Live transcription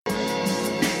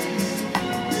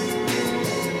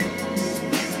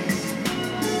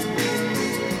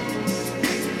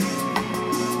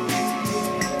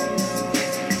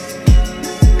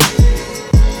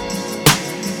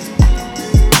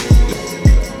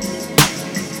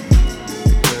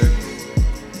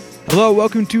Hello,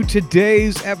 welcome to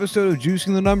today's episode of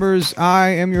Juicing the Numbers. I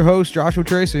am your host, Joshua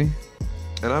Tracy.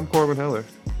 And I'm Corbin Heller.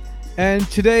 And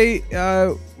today,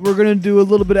 we're going to do a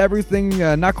little bit of everything,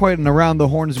 not quite an around the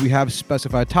horn as we have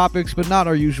specified topics, but not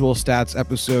our usual stats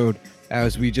episode,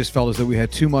 as we just felt as though we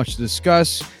had too much to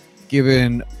discuss,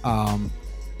 given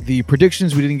the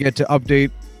predictions we didn't get to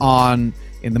update on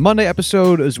in the Monday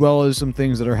episode, as well as some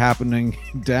things that are happening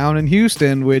down in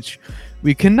Houston, which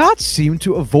we cannot seem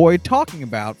to avoid talking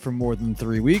about for more than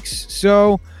 3 weeks.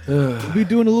 So we'll be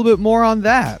doing a little bit more on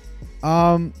that.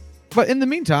 But in the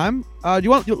meantime,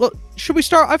 should we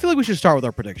start? I feel like we should start with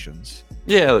our predictions.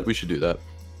 Yeah, we should do that.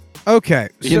 Okay.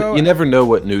 So you never know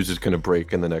what news is going to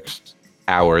break in the next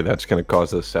hour that's going to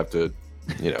cause us to have to,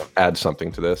 add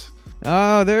something to this.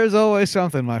 Oh, there's always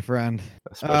something, my friend.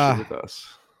 Especially with us.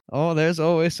 Oh, there's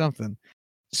always something.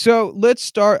 So let's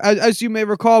start. As you may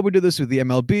recall, we did this with the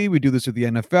MLB. We do this with the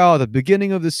NFL. At the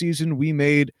beginning of the season, we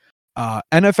made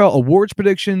NFL awards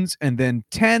predictions and then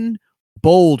 10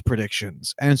 bold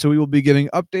predictions. And so we will be giving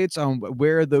updates on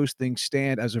where those things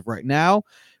stand as of right now.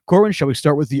 Corbin, shall we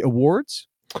start with the awards?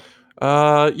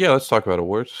 Yeah, let's talk about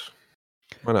awards.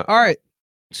 Why not? All right.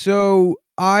 So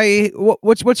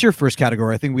what's your first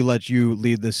category? I think we let you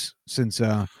lead this since.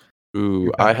 I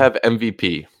have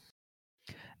MVP.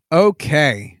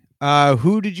 Okay.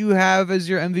 Who did you have as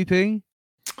your MVP?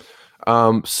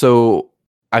 So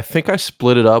I think I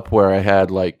split it up where I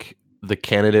had like the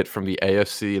candidate from the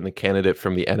AFC and the candidate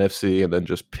from the NFC and then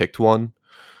just picked one.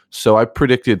 So I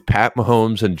predicted Pat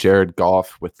Mahomes and Jared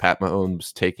Goff, with Pat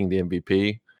Mahomes taking the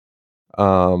MVP.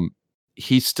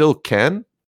 He still can.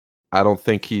 I don't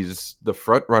think he's the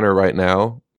front runner right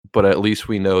now, but at least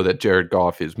we know that Jared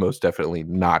Goff is most definitely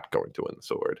not going to win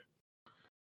this award.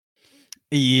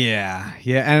 Yeah,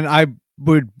 and I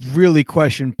would really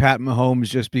question Pat Mahomes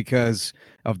just because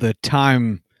of the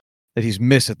time that he's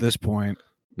missed at this point.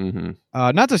 Mm-hmm.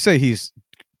 Not to say he's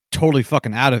totally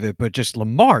fucking out of it, but just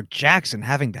Lamar Jackson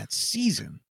having that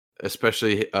season.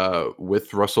 Especially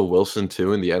with Russell Wilson,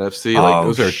 too, in the NFC. Like,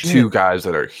 those are two guys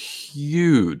that are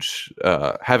huge,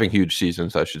 having huge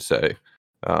seasons, I should say.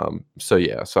 So,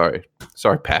 yeah, sorry,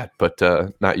 Pat, but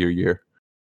not your year.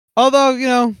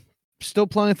 Although, still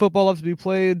plenty of football left to be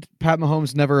played. Pat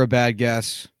Mahomes, never a bad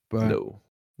guess, but no.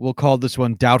 We'll call this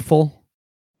one doubtful.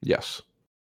 Yes.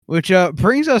 Which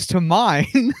brings us to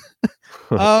mine.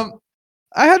 I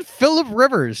had Phillip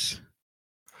Rivers.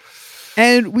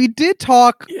 And we did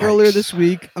talk earlier this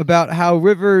week about how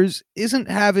Rivers isn't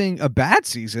having a bad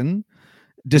season,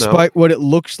 despite what it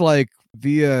looks like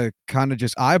via kind of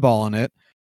just eyeballing it.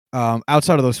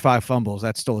 Outside of those 5 fumbles,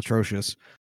 that's still atrocious.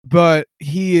 But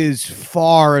he is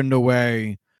far and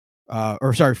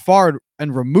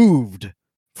removed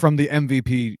from the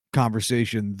MVP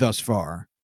conversation thus far.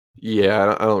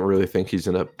 Yeah, I don't really think he's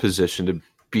in a position to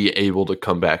be able to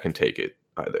come back and take it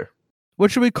either.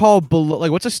 What should we call below? Like,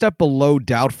 what's a step below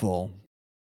doubtful?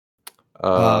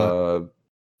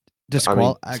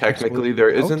 Technically there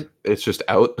isn't. It's just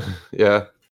out. Yeah.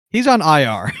 He's on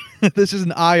IR. This is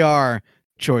an IR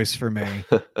choice for me.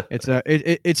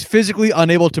 It's physically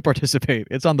unable to participate.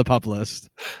 It's on the pup list.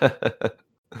 All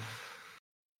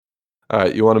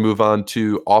right, you want to move on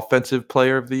to offensive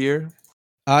player of the year?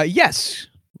 Yes.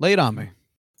 Lay it on me.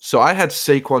 So I had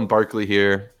Saquon Barkley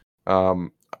here.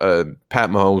 Pat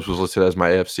Mahomes was listed as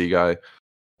my AFC guy.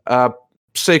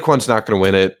 Saquon's not going to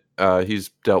win it. He's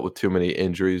dealt with too many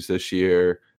injuries this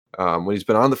year. When he's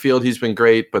been on the field, he's been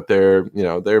great, but there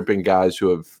have been guys who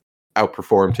have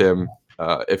outperformed him.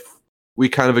 If we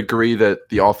kind of agree that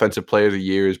the offensive player of the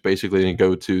year is basically going to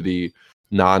go to the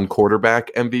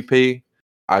non-quarterback MVP,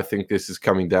 I think this is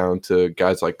coming down to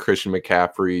guys like Christian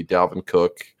McCaffrey, Dalvin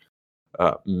Cook,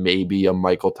 maybe a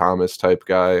Michael Thomas type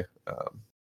guy.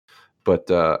 But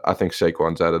I think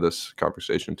Saquon's out of this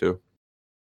conversation too.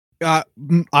 I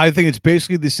think it's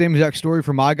basically the same exact story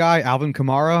for my guy, Alvin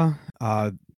Kamara.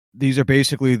 These are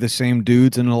basically the same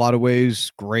dudes in a lot of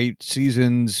ways. Great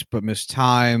seasons, but missed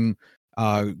time.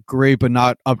 Great, but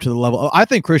not up to the level. I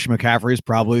think Christian McCaffrey is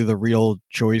probably the real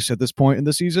choice at this point in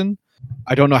the season.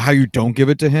 I don't know how you don't give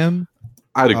it to him.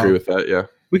 I'd agree with that, yeah.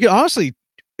 We could honestly,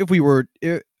 if we were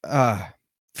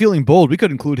feeling bold, we could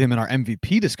include him in our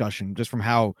MVP discussion just from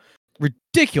how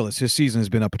ridiculous his season has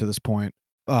been up to this point.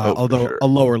 Although a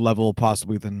lower level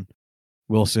possibly than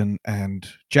Wilson and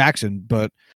Jackson.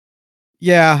 But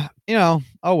yeah,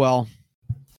 oh well.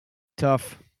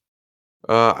 Tough.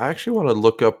 I actually want to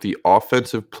look up the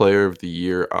offensive player of the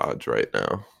year odds right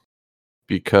now,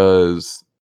 because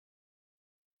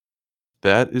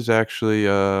that is actually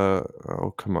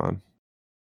oh, come on.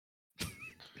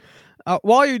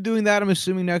 While you're doing that, I'm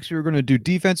assuming next year we're going to do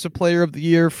defensive player of the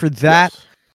year. For that, Yes.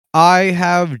 I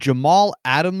have Jamal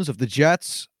Adams of the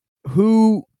Jets,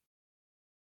 who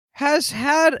has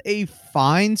had a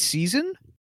fine season.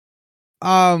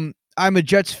 I'm a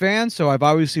Jets fan, so I've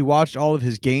obviously watched all of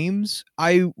his games.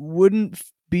 I wouldn't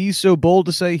be so bold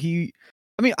to say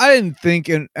I didn't think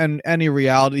in any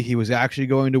reality he was actually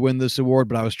going to win this award,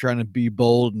 but I was trying to be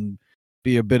bold and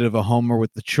be a bit of a homer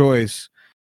with the choice.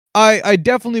 I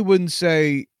definitely wouldn't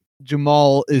say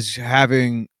Jamal is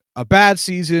having a bad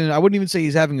season. I wouldn't even say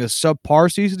he's having a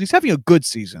subpar season. He's having a good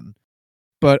season,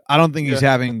 but I don't think he's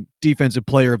Yeah. having defensive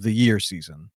player of the year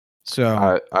season.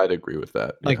 So, I'd agree with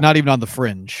that. like, Yeah. not even on the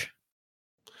fringe.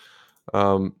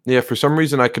 Yeah, for some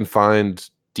reason I can find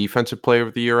defensive player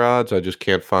of the year odds. I just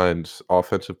can't find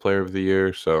offensive player of the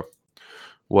year. So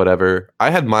whatever. I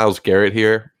had Myles Garrett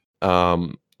here,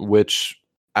 which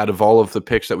out of all of the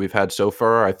picks that we've had so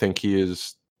far, I think he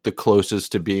is the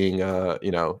closest to being,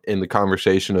 in the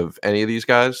conversation of any of these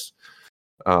guys.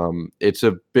 It's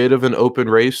a bit of an open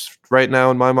race right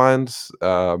now in my mind.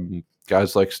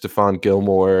 Guys like Stephon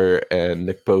Gilmore and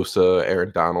Nick Bosa,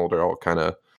 Aaron Donald are all kind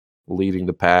of leading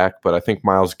the pack, but I think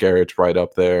Myles Garrett's right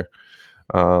up there.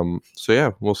 So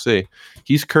yeah, we'll see.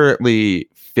 He's currently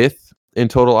fifth in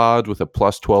total odds with a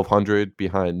plus 1,200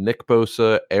 behind Nick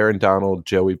Bosa, Aaron Donald,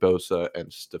 Joey Bosa, and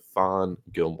Stephon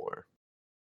Gilmore.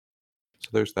 So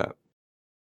there's that.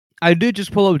 I did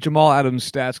just pull up Jamal Adams'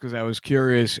 stats because I was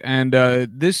curious, and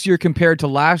this year compared to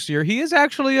last year, he is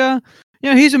actually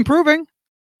he's improving.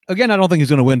 Again, I don't think he's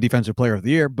going to win Defensive Player of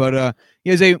the Year, but he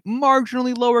has a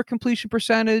marginally lower completion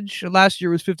percentage. Last year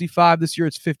was 55. This year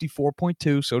it's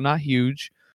 54.2, so not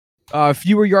huge.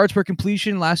 Fewer yards per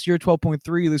completion. Last year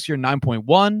 12.3. This year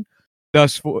 9.1.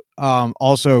 Thus,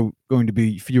 also going to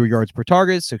be fewer yards per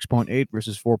target, 6.8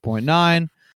 versus 4.9.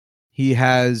 He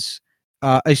has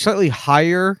a slightly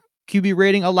higher QB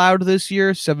rating allowed this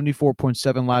year,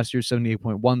 74.7 last year,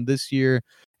 78.1 this year.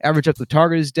 Average up the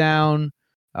target is down.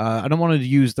 I don't want to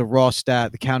use the raw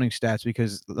stat, the counting stats,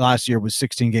 because last year was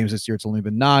 16 games. This year it's only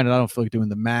been 9, and I don't feel like doing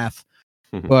the math.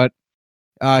 But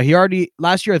he already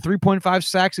last year had 3.5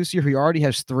 sacks. This year he already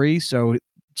has 3, so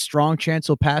strong chance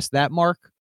he'll pass that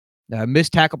mark.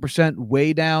 Missed tackle percent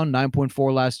way down,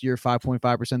 9.4 last year,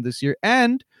 5.5% this year,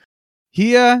 and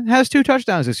he has 2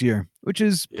 touchdowns this year, which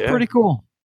is pretty cool.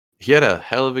 He had a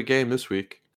hell of a game this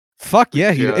week. Fuck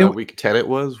yeah! Week 10 it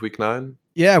was, week 9.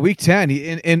 Yeah, week 10. He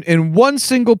in one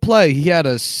single play, he had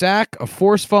a sack, a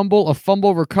forced fumble, a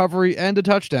fumble recovery, and a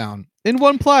touchdown in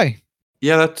one play.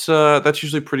 Yeah, that's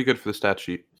usually pretty good for the stat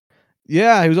sheet.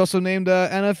 Yeah, he was also named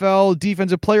NFL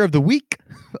Defensive Player of the Week,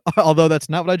 although that's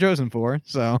not what I chose him for.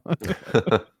 So,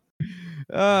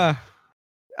 all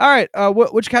right.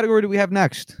 Which category do we have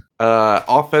next?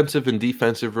 Offensive and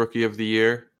defensive rookie of the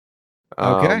year.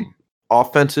 Okay.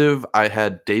 Offensive, I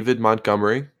had David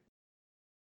Montgomery.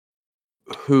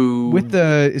 Who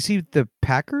is he the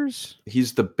Packers?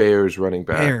 He's the Bears running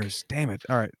back. Bears, damn it.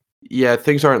 All right. Yeah,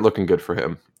 things aren't looking good for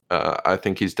him. I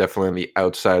think he's definitely on the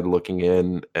outside looking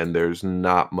in, and there's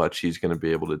not much he's going to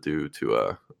be able to do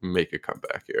to make a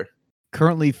comeback here.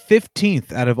 Currently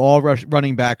 15th out of all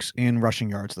running backs in rushing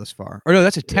yards thus far. Or no,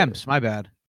 that's attempts. My bad.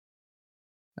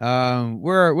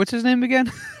 What's his name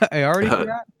again? I already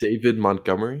forgot. David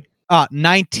Montgomery.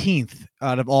 19th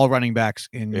out of all running backs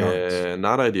in yards. Yeah,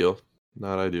 not ideal.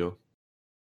 Not ideal.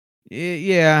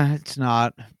 Yeah, it's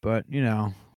not, but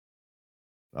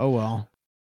oh well.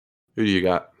 Who do you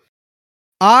got?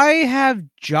 I have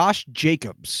Josh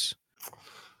Jacobs.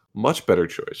 Much better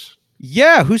choice.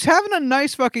 Yeah, who's having a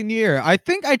nice fucking year. I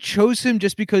think I chose him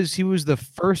just because he was the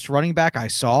first running back I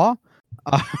saw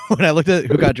when I looked at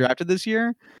who got drafted this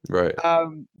year. Right.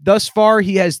 Thus far,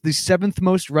 he has the 7th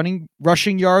most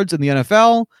rushing yards in the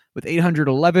NFL with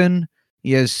 811.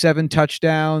 He has 7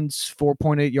 touchdowns,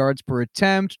 4.8 yards per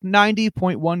attempt,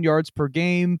 90.1 yards per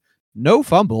game, no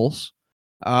fumbles.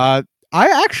 I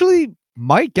actually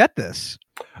might get this.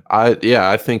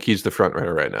 I think he's the front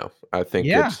runner right now. I think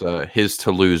it's his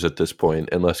to lose at this point,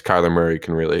 unless Kyler Murray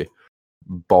can really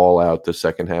ball out the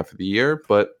second half of the year.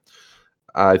 But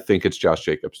I think it's Josh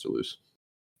Jacobs to lose.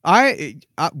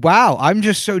 Wow, I'm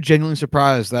just so genuinely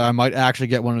surprised that I might actually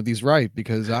get one of these right,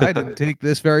 because I didn't take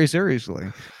this very seriously.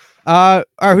 All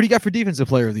right, who do you got for defensive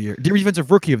player of the year? Defensive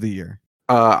rookie of the year?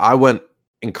 I went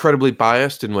incredibly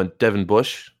biased and went Devin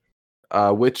Bush,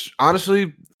 which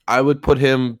honestly I would put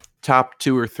him top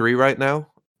 2 or 3 right now,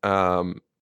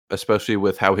 especially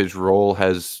with how his role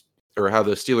has, or how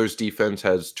the Steelers defense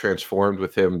has transformed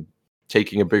with him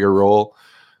taking a bigger role.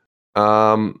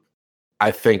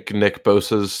 I think Nick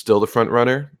Bosa is still the front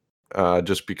runner,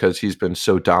 just because he's been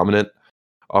so dominant.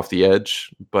 off the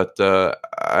edge. But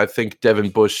I think Devin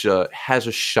Bush has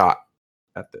a shot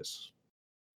at this.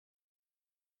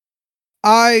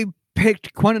 I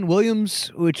picked Quentin Williams,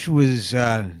 which was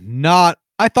not.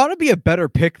 I thought it'd be a better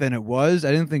pick than it was.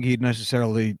 I didn't think he'd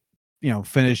necessarily,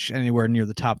 finish anywhere near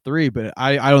the top 3, but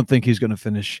I don't think he's going to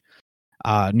finish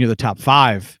near the top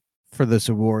 5 for this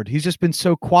award. He's just been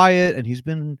so quiet, and he's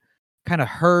been kind of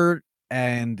hurt,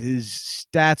 and his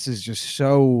stats is just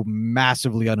so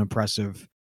massively unimpressive.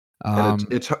 And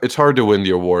it's hard to win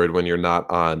the award when you're not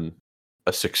on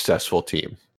a successful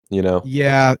team,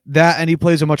 Yeah, that, and he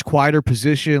plays a much quieter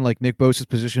position. Like Nick Bosa's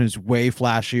position is way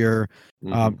flashier.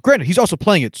 Granted, he's also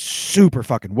playing it super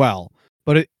fucking well,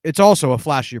 but it's also a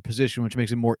flashier position, which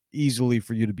makes it more easily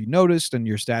for you to be noticed and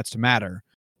your stats to matter.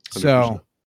 100%. So,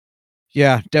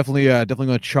 yeah, definitely going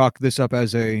to chalk this up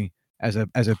as a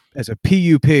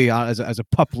PUP, as a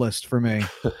pup list for me.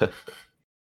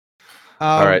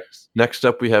 All right. Next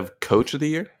up, we have Coach of the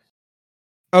Year.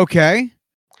 Okay.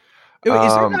 Is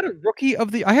there not a Rookie of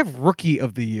the? I have Rookie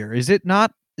of the Year. Is it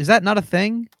not? Is that not a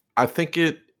thing? I think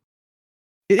it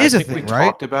is a thing, we right?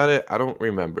 Talked about it. I don't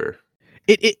remember.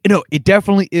 It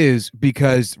definitely is,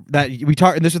 because that we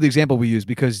talked, and this is the example we use,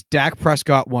 because Dak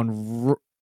Prescott won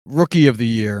Rookie of the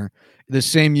Year the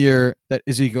same year that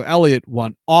Ezekiel Elliott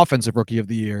won Offensive Rookie of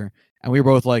the Year, and we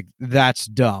were both like, "That's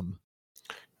dumb."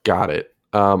 Got it.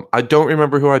 I don't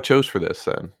remember who I chose for this.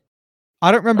 Then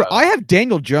I don't remember. I have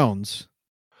Daniel Jones.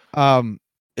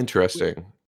 Interesting.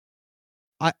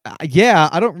 I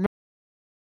don't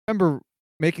remember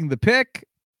making the pick.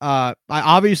 I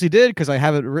obviously did because I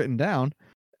have it written down.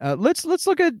 Let's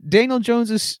look at Daniel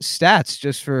Jones's stats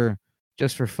just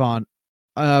for fun.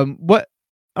 What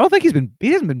I don't think he's been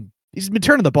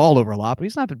turning the ball over a lot, but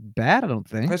he's not been bad. I don't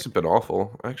think. He hasn't been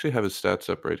awful. I actually have his stats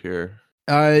up right here.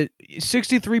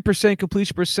 63%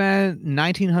 completion percent,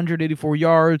 1,984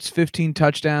 yards, 15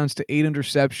 touchdowns to 8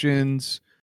 interceptions,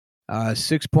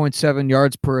 6.7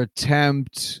 yards per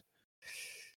attempt.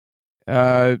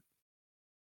 Wow,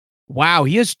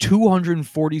 he has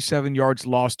 247 yards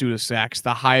lost due to sacks,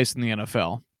 the highest in the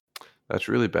NFL. That's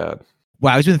really bad.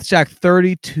 Wow, he's been sacked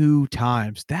 32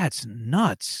 times. That's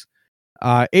nuts.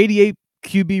 88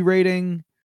 QB rating.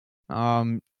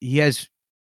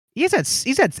 He's had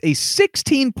a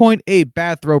 16.8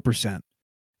 bad throw percent.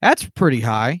 That's pretty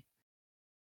high.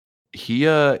 He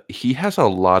has a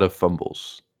lot of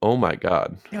fumbles. Oh my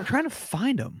god. Yeah, I'm trying to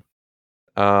find him.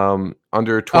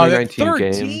 Under 2019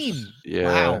 games.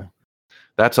 Yeah. Wow.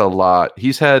 That's a lot.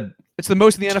 It's the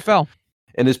most in the NFL.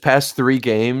 In his past 3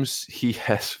 games, he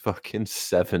has fucking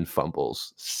 7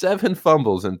 fumbles. 7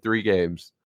 fumbles in 3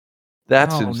 games.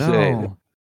 That's insane. No.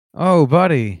 Oh,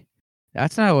 buddy.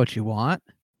 That's not what you want.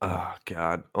 Oh,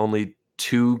 God. Only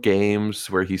 2 games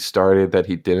where he started that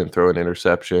he didn't throw an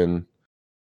interception.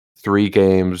 3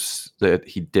 games that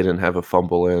he didn't have a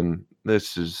fumble in.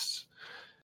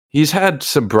 He's had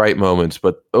some bright moments,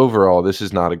 but overall, this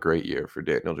is not a great year for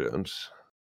Daniel Jones.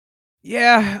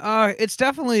 Yeah, it's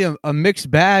definitely a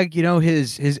mixed bag.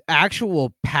 His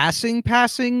actual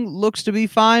passing looks to be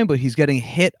fine, but he's getting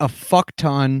hit a fuck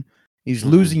ton. He's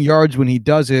losing yards when he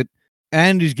does it,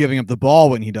 and he's giving up the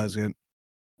ball when he does it.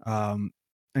 And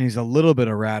he's a little bit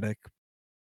erratic.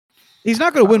 He's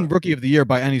not going to win Rookie of the Year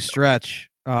by any stretch,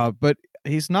 but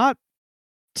he's not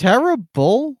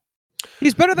terrible.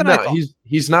 He's better than I thought.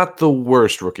 He's not the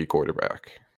worst rookie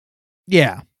quarterback.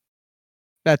 Yeah,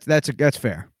 that's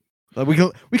fair. We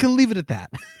can leave it at that.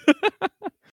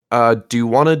 Do you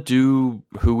want to do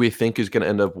who we think is going to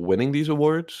end up winning these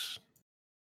awards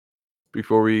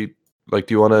before we do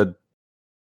you want to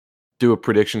do a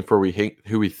prediction for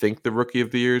who we think the Rookie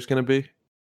of the Year is going to be?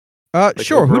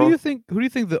 Sure. Overall? Who do you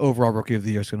think the overall Rookie of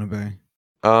the Year is going to be?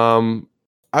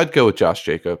 I'd go with Josh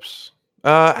Jacobs.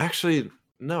 Actually,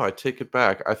 no, I take it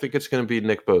back. I think it's going to be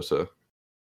Nick Bosa.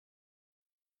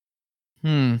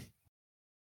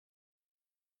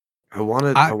 I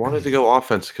wanted to go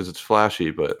offense because it's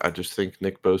flashy, but I just think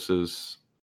Nick Bosa's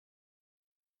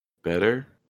better.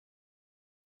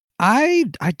 I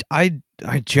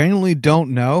genuinely don't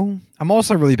know. I'm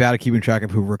also really bad at keeping track of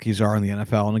who rookies are in the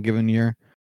NFL in a given year.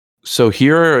 So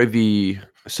here are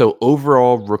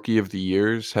overall Rookie of the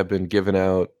Years have been given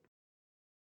out,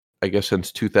 I guess,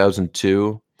 since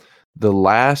 2002. The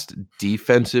last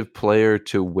defensive player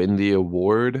to win the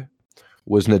award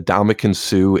was Ndamukong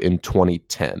Suh in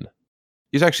 2010.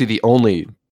 He's actually the only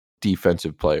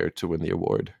defensive player to win the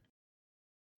award.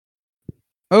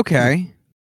 Okay.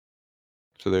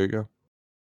 So there you go.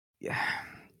 Yeah.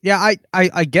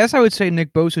 I guess I would say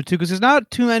Nick Bosa too, because there's not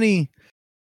too many.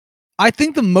 I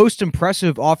think the most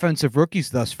impressive offensive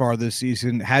rookies thus far this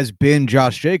season has been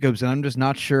Josh Jacobs, and I'm just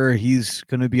not sure he's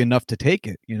going to be enough to take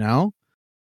it,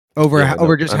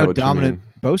 over just I how know what you dominant mean.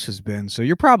 Bosa has been. So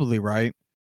you're probably right.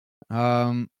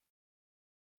 Yeah,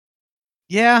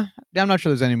 I'm not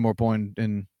sure there's any more point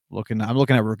in looking. I'm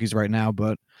looking at rookies right now,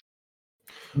 but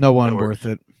no one worth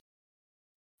it.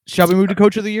 Shall we move to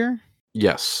Coach of the Year?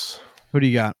 Yes. Who do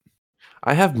you got?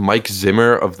 I have Mike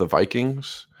Zimmer of the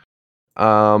Vikings.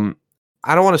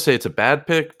 I don't want to say it's a bad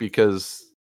pick because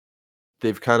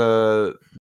they've kind of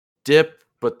dipped,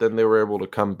 but then they were able to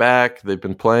come back. They've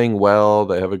been playing well.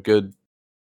 They have a good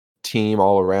team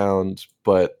all around,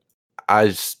 but I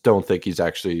just don't think he's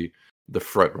actually the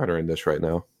front runner in this right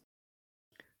now.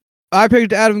 I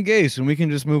picked Adam Gase, and we can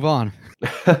just move on.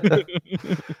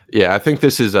 Yeah, I think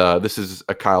this is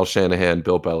a Kyle Shanahan,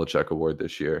 Bill Belichick award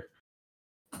this year.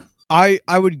 I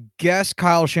would guess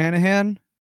Kyle Shanahan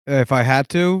if I had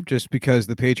to, just because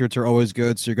the Patriots are always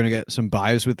good, so you're going to get some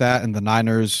bias with that, and the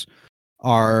Niners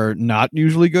are not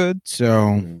usually good,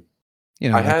 so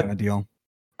that kind of deal.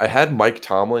 I had Mike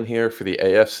Tomlin here for the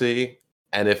AFC,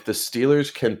 and if the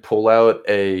Steelers can pull out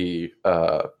a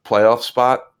playoff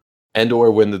spot and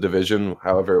or win the division,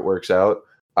 however it works out,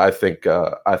 I think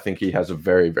he has a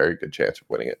very, very good chance of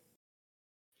winning it.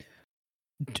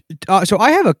 So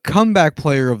I have a comeback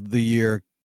player of the year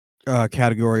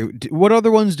category. What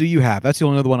other ones do you have? That's the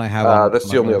only other one I have. That's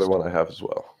the only other one I have as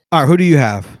well. All right, who do you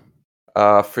have?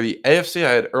 For the AFC,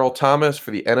 I had Earl Thomas.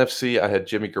 For the NFC, I had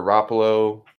Jimmy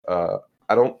Garoppolo.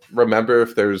 I don't remember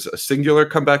if there's a singular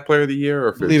comeback player of the year, or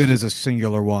if I believe it is a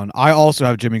singular one. I also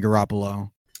have Jimmy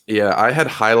Garoppolo. Yeah, I had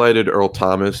highlighted Earl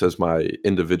Thomas as my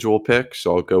individual pick,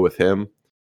 so I'll go with him.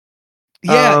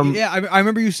 Yeah. I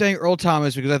remember you saying Earl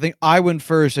Thomas because I think I went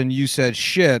first and you said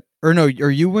shit. Or no, or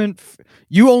you went.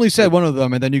 You only said one of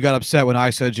them, and then you got upset when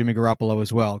I said Jimmy Garoppolo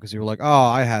as well because you were like, "Oh,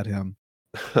 I had him."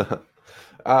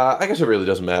 I guess it really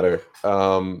doesn't matter.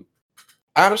 I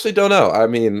honestly don't know. I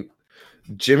mean,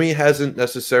 Jimmy hasn't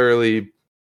necessarily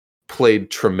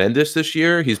played tremendous this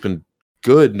year. He's been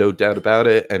good, no doubt about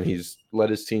it, and he's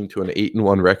led his team to an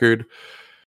 8-1 record.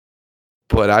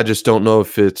 But I just don't know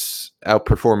if it's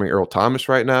outperforming Earl Thomas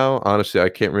right now. Honestly, I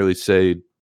can't really say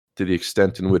to the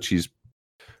extent in which he's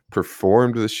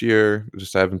performed this year.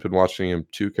 I haven't been watching him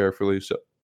too carefully. So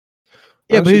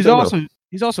yeah, but he's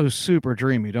also super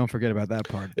dreamy. Don't forget about that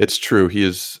part. It's true. He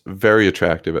is very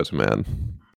attractive as a man.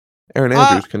 Aaron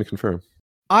Andrews can confirm.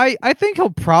 I think he'll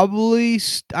probably.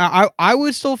 I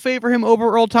would still favor him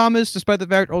over Earl Thomas, despite the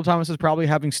fact Earl Thomas is probably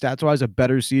having stats-wise a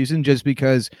better season, just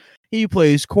because he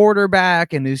plays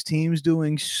quarterback and his team's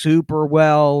doing super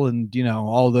well, and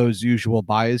all those usual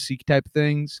bias-y type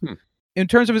things. In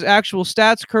terms of his actual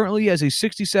stats, currently he has a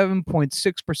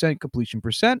 67.6% completion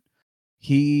percent.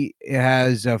 He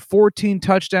has 14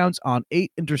 touchdowns on 8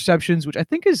 interceptions, which I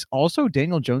think is also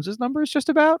Daniel Jones's numbers, just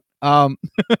about.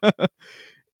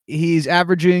 He's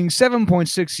averaging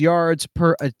 7.6 yards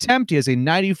per attempt. He has a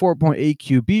 94.8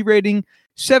 QB rating,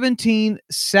 17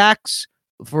 sacks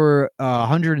for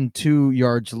 102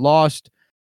 yards lost.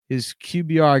 His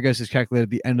QBR, I guess, is calculated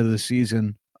at the end of the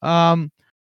season.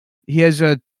 He has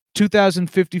a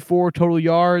 2,054 total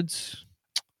yards.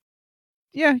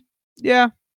 Yeah.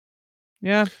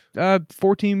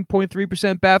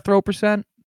 14.3% bat throw percent.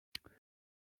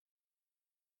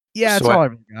 Yeah, that's all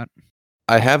I've got.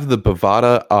 I have the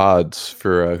Bovada odds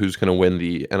for who's going to win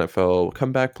the NFL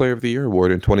Comeback Player of the Year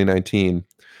award in 2019.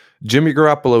 Jimmy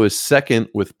Garoppolo is second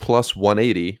with plus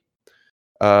 180.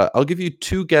 I'll give you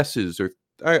 2 guesses, or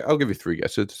I'll give you 3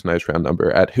 guesses. It's a nice round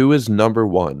number. At who is number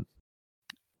 1?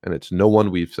 And it's no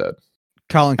one we've said.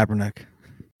 Colin Kaepernick.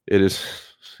 It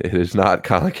is not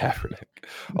Colin Kaepernick,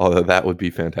 although that would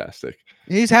be fantastic.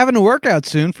 He's having a workout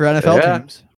soon for NFL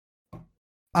teams.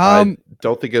 I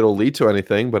don't think it'll lead to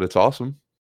anything, but it's awesome.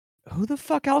 Who the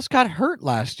fuck else got hurt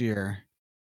last year?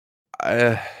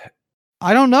 I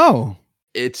don't know.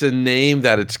 It's a name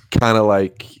that it's kind of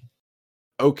like,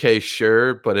 okay,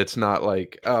 sure, but it's not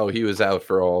like, oh, he was out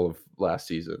for all of last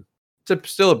season. It's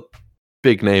still a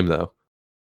big name, though.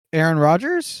 Aaron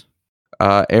Rodgers?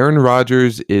 Aaron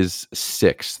Rodgers is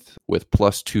 6th with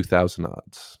plus 2,000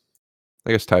 odds.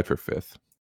 I guess tied for 5th.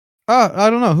 I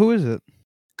don't know. Who is it?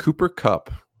 Cooper Kupp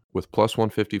with plus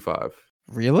 155.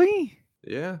 Really?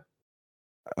 Yeah.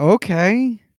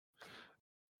 Okay.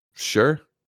 Sure.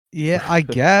 Yeah, I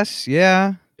guess.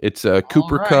 Yeah. It's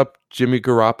Cooper Kupp, Jimmy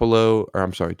Garoppolo,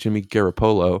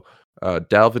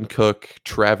 Dalvin Cook,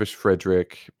 Travis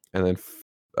Frederick, and then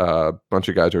a bunch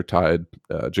of guys are tied.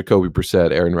 Jacoby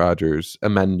Brissett, Aaron Rodgers,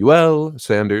 Emmanuel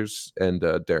Sanders, and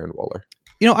Darren Waller.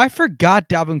 I forgot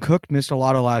Dalvin Cook missed a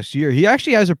lot of last year. He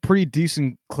actually has a pretty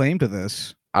decent claim to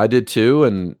this. I did too,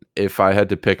 and if I had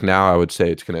to pick now, I would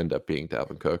say it's going to end up being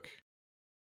Dalvin Cook.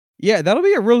 Yeah, that'll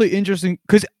be a really interesting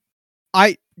because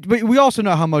but we also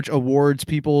know how much awards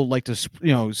people like to,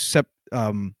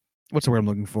 what's the word I'm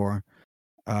looking for?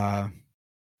 They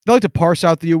like to parse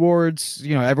out the awards.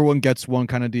 Everyone gets one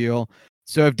kind of deal.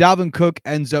 So if Dalvin Cook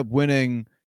ends up winning,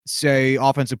 say,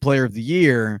 Offensive Player of the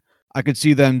Year, I could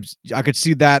see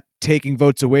that taking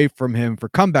votes away from him for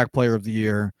Comeback Player of the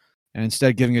Year, and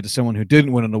instead giving it to someone who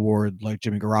didn't win an award like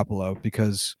Jimmy Garoppolo,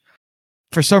 because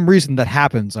for some reason that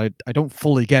happens. I don't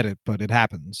fully get it, but it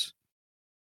happens.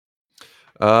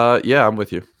 Yeah, I'm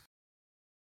with you.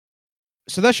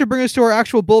 So that should bring us to our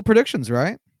actual bold predictions,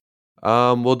 right?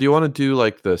 Well, do you want to do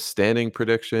like the standing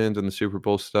predictions and the Super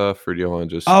Bowl stuff, or do you want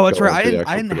to just? Oh, that's go right. into the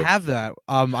I actual didn't have that.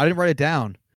 I didn't write it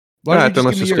down. Why All don't right, you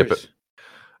then just let's give just me skip yours? it.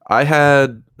 I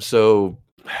had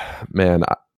man,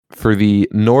 for the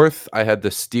North, I had the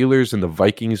Steelers and the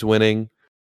Vikings winning.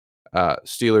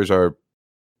 Steelers are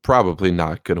probably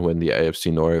not going to win the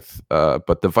AFC North,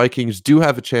 but the Vikings do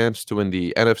have a chance to win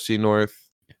the NFC North.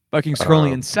 Vikings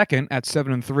currently in second at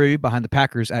 7-3, behind the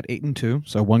Packers at 8-2,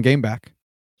 so one game back.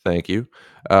 Thank you.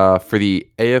 For the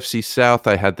AFC South,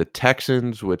 I had the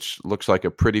Texans, which looks like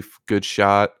a pretty good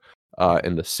shot,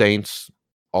 and the Saints,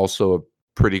 also a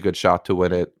pretty good shot to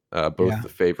win it. Both the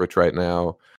favorites right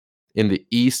now. In the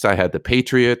East, I had the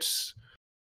Patriots.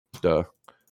 Duh.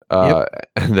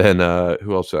 And then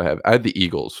who else do I have? I had the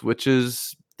Eagles, which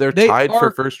is they're tied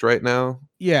for first right now.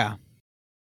 Yeah.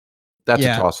 That's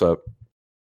a toss-up.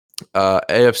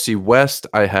 AFC West,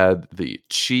 I had the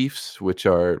Chiefs, which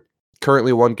are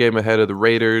currently one game ahead of the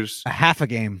Raiders. Half a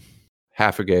game,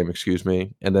 excuse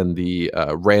me. And then the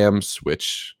Rams,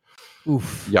 which,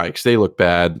 oof, yikes, they look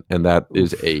bad. And that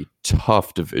is a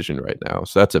tough division right now.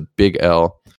 So that's a big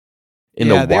L. In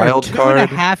the wild card,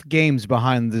 2.5 games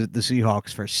behind the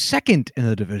Seahawks for second in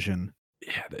the division.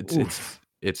 Yeah,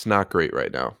 it's not great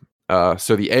right now.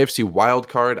 So the AFC wild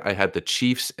card, I had the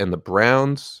Chiefs and the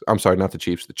Browns. I'm sorry, not the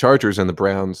Chiefs, the Chargers and the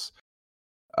Browns.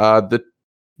 The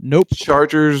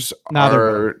Chargers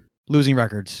are losing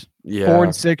records. Yeah,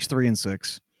 4-6,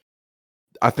 3-6.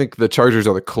 I think the Chargers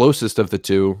are the closest of the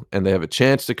two, and they have a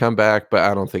chance to come back, but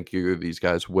I don't think either of these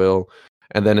guys will.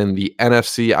 And then in the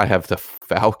NFC, I have the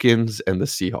Falcons and the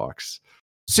Seahawks.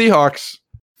 Seahawks,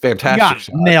 fantastic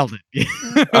shot. Nailed it.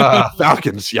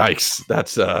 Falcons, yikes.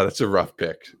 That's a rough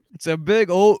pick. It's a big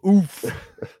old oof.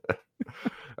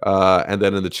 And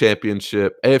then in the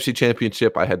AFC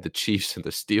Championship, I had the Chiefs and the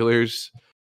Steelers.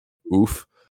 Oof.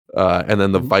 And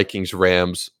then the Vikings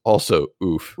Rams, also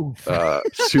oof.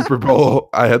 Super Bowl,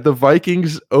 I had the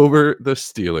Vikings over the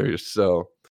Steelers. So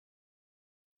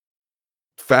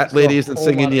Fat Lady isn't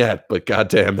singing yet, but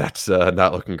goddamn, that's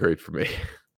not looking great for me.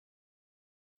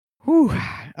 Whew.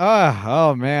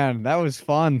 Oh man, that was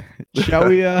fun. Shall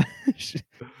we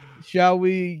shall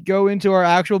we go into our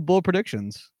actual bold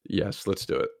predictions? Yes, let's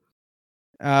do it.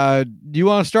 Do you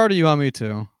want to start or you want me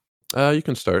to? You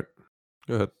can start.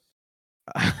 Go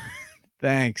ahead.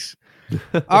 Thanks.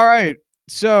 All right.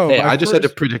 So hey, I just had to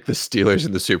predict the Steelers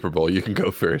in the Super Bowl. You can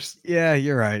go first. Yeah,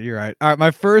 you're right. All right.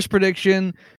 My first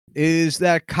prediction is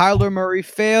that Kyler Murray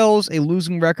fails a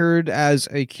losing record as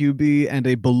a QB and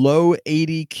a below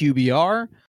 80 QBR.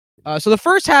 So the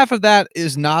first half of that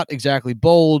is not exactly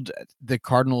bold. The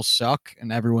Cardinals suck,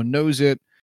 and everyone knows it.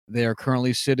 They are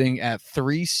currently sitting at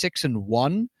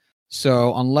 3-6-1.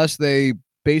 So unless they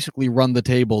basically run the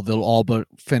table, they'll all but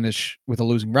finish with a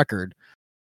losing record.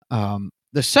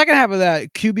 The second half of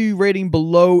that, QB rating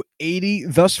below 80,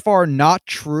 thus far not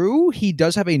true. He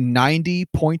does have a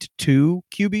 90.2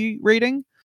 QB rating.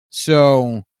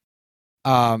 So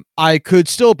I could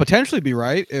still potentially be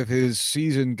right if his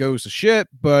season goes to shit,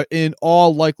 but in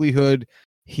all likelihood,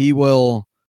 he will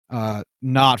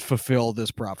not fulfill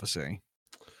this prophecy.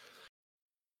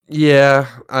 Yeah,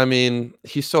 I mean,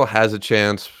 he still has a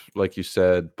chance, like you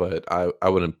said, but I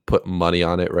wouldn't put money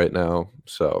on it right now.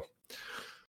 So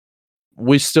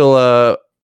we still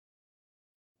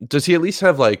does he at least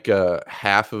have like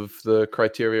half of the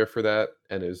criteria for that,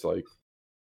 and is like,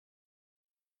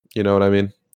 you know what I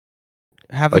mean?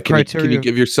 Have like, the criteria. Can you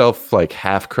give yourself like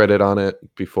half credit on it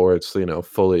before it's,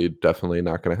 fully definitely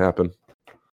not going to happen?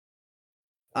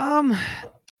 I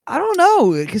don't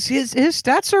know, because his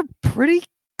stats are pretty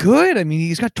good. I mean,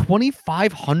 he's got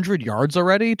 2,500 yards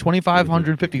already,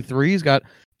 2,553. He's got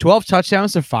 12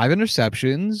 touchdowns to 5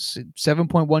 interceptions,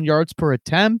 7.1 yards per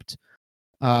attempt.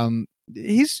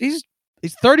 He's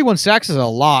 31 sacks is a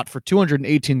lot for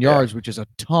 218 yards, which is a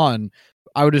ton.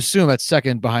 I would assume that's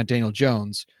second behind Daniel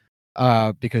Jones.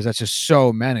 because that's just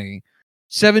so many.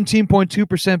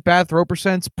 17.2% bad throw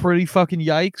percent's pretty fucking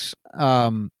yikes.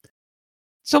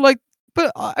 So like,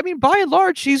 but I mean, by and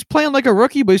large, he's playing like a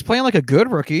rookie, but he's playing like a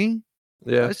good rookie.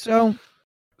 Yeah.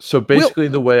 So basically,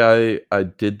 the way I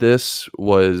did this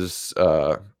was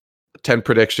 10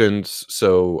 predictions.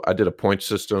 So I did a point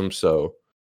system. So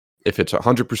if it's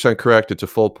 100% correct, it's a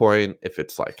full point. If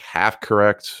it's like half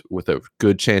correct with a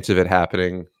good chance of it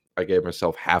happening, I gave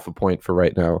myself half a point for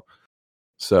right now.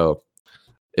 So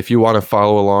if you want to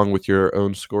follow along with your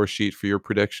own score sheet for your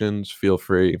predictions, feel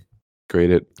free.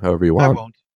 Grade it however you want. I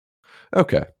won't.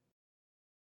 Okay.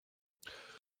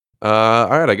 All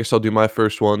right. I guess I'll do my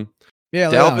first one. Yeah,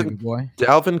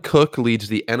 Dalvin Cook leads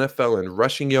the NFL in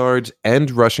rushing yards and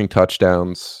rushing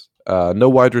touchdowns. No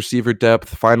wide receiver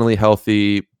depth. Finally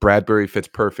healthy. Bradbury fits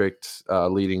perfect.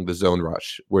 Leading the zone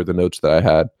rush were the notes that I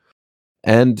had.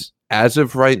 And as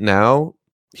of right now,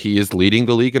 he is leading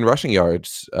the league in rushing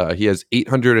yards. He has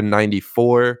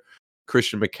 894.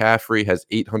 Christian McCaffrey has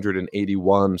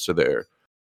 881. So they're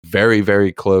very,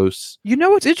 very close. You know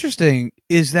what's interesting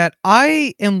is that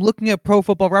I am looking at Pro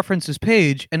Football Reference's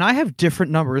page, and I have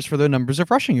different numbers for the numbers of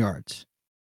rushing yards.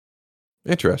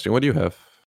 Interesting. What do you have?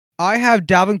 I have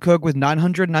Dalvin Cook with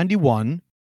 991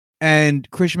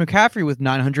 and Christian McCaffrey with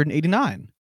 989.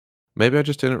 Maybe I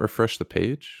just didn't refresh the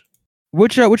page.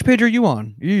 Which page are you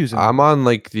on? You're using? I'm on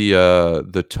like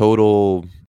the total.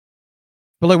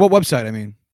 But like what website? I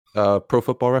mean, Pro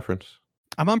Football Reference.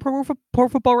 I'm on Pro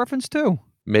Football Reference too.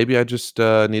 Maybe I just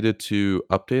needed to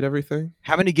update everything.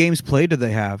 How many games played do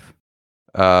they have?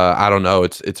 I don't know.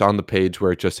 It's on the page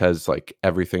where it just has like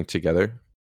everything together.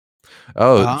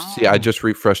 See, I just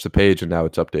refreshed the page and now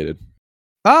it's updated.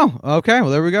 Oh, okay.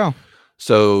 Well, there we go.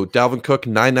 So Dalvin Cook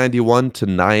 991 to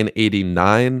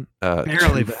 989,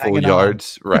 barely full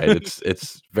yards. Right,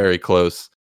 it's very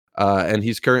close. And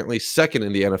he's currently second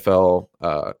in the NFL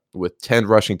with 10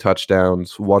 rushing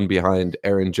touchdowns, one behind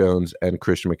Aaron Jones and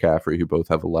Christian McCaffrey, who both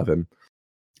have 11.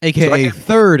 AKA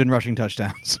third in rushing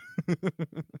touchdowns.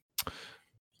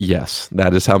 Yes,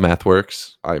 that is how math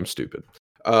works. I am stupid.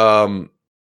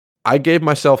 I gave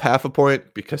myself half a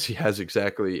point because he has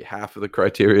exactly half of the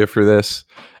criteria for this.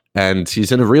 And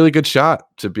he's in a really good shot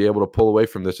to be able to pull away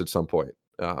from this at some point.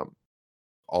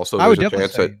 Also, there's a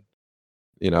chance that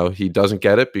he doesn't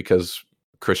get it because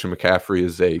Christian McCaffrey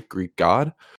is a Greek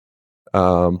god.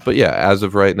 But yeah, as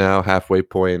of right now, halfway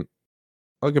point.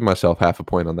 I'll give myself half a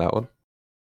point on that one.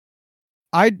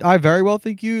 I very well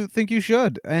think you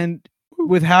should. And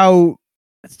with how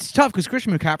it's tough because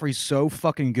Christian McCaffrey's so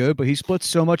fucking good, but he splits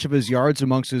so much of his yards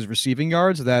amongst his receiving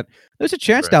yards that there's a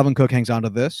chance Dalvin Cook hangs on to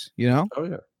this, Oh,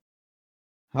 yeah.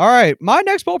 All right. My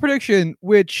next bold prediction,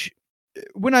 which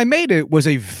when I made it was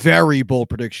a very bold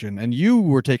prediction, and you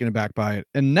were taken aback by it.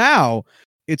 And now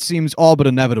it seems all but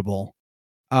inevitable.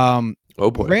 Oh,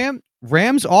 boy.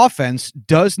 Rams offense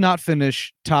does not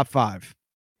finish top 5.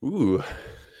 Ooh.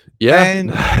 Yeah, and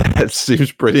that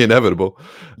seems pretty inevitable.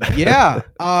 Yeah.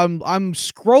 I'm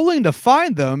scrolling to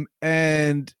find them,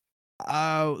 and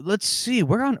let's see,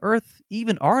 where on earth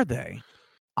even are they?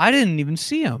 I didn't even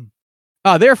see them.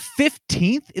 They're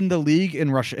 15th in the league in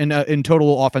in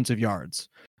total offensive yards,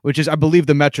 which is, I believe,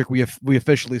 the metric we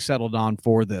officially settled on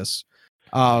for this.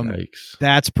 Yikes.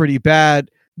 That's pretty bad.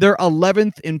 They're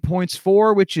 11th in points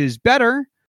for, which is better,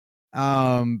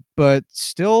 but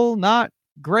still not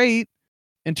great.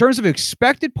 In terms of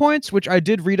expected points, which I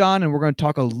did read on, and we're going to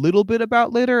talk a little bit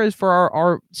about later, as for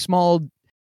our small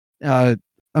amount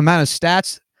of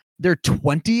stats, they're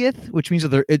 20th, which means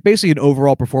that it's basically an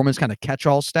overall performance kind of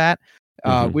catch-all stat,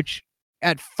 which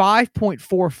at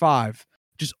 5.45,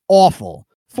 which is awful.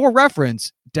 For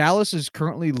reference, Dallas is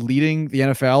currently leading the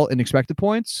NFL in expected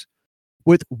points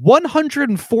with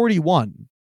 141.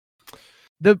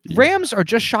 The Rams are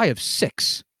just shy of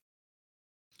 6.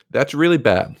 That's really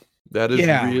bad. That is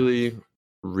really,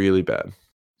 really bad.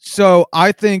 So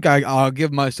I think I'll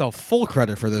give myself full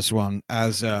credit for this one,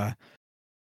 as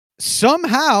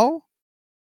somehow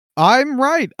I'm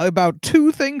right about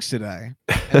 2 things today.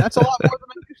 And that's a lot more than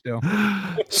I'm used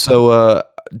to. So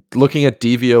looking at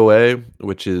DVOA,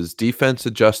 which is defense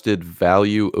adjusted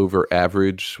value over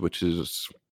average, which is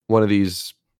one of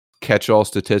these catch-all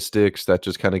statistics that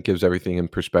just kind of gives everything in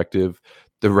perspective.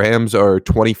 The Rams are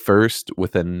 21st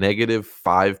with a negative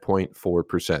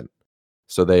 5.4%.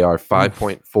 So they are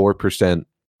 5.4%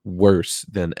 worse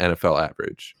than NFL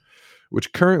average,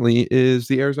 which currently is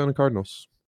the Arizona Cardinals.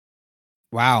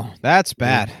 Wow, that's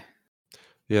bad.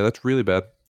 Yeah, that's really bad.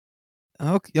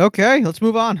 Okay, let's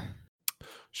move on.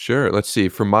 Sure. Let's see.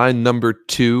 For my number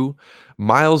 2,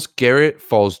 Myles Garrett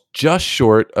falls just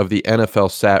short of the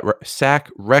NFL sack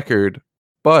record,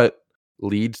 but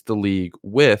leads the league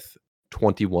with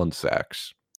 21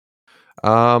 sacks.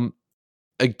 Um,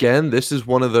 Again, this is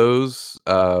one of those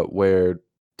where,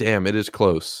 damn, it is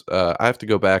close. I have to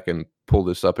go back and pull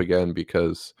this up again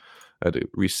because I had to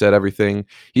reset everything.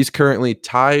 He's currently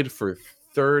tied for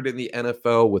third in the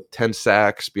NFL with 10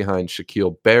 sacks behind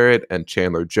Shaquille Barrett and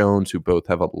Chandler Jones, who both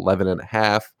have 11 and a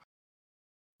half.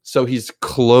 So he's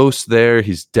close there.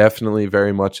 He's definitely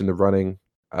very much in the running.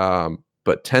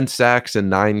 But 10 sacks in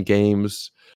 9 games,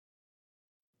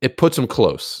 it puts him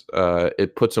close.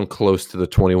 It puts him close to the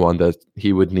 21 that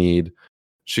he would need.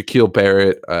 Shaquille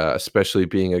Barrett, especially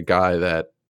being a guy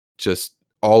that just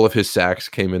all of his sacks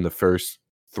came in the first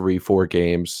 3-4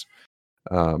 games.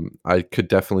 I could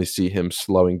definitely see him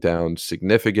slowing down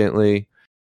significantly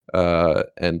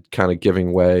and kind of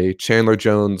giving way. Chandler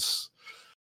Jones,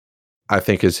 I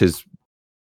think, is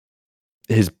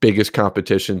his biggest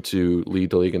competition to lead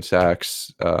the league in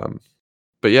sacks.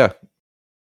 But yeah,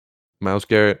 Myles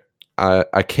Garrett,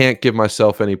 I can't give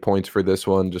myself any points for this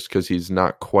one just because he's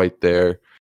not quite there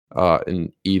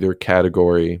in either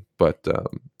category. But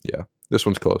yeah, this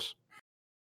one's close.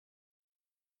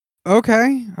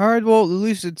 Okay. All right. Well, at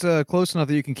least it's close enough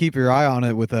that you can keep your eye on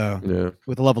it with a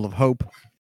level of hope.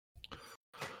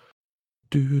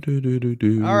 All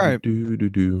right.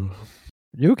 You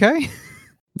okay?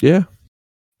 Yeah.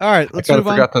 All right. Let's I move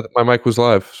on. forgot that my mic was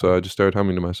live, so I just started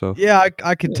humming to myself. Yeah,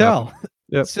 I could tell.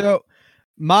 Yep. So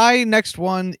my next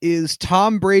one is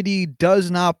Tom Brady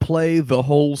does not play the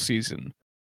whole season,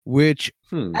 which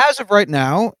as of right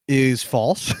now is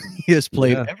false. He has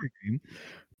played every game.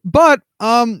 But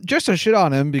just to shit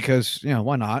on him because,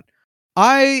 why not?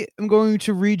 I am going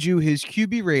to read you his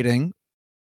QB rating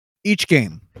each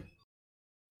game.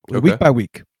 Week by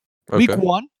week. Okay. Week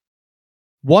 1,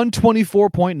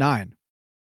 124.9.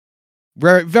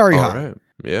 Very, very high. Right.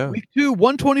 Yeah. Week 2,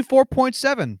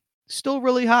 124.7. Still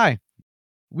really high.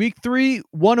 Week 3,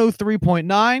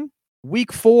 103.9.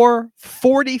 Week 4,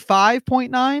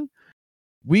 45.9.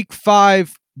 Week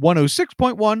 5,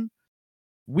 106.1.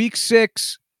 Week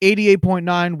 6,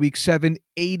 88.9. Week 7,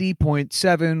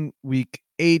 80.7. Week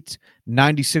 8,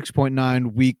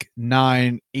 96.9. Week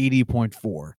 9,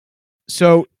 80.4.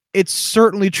 So it's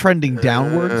certainly trending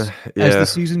downwards as the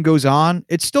season goes on.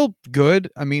 It's still good.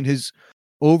 I mean, his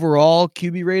overall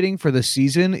QB rating for the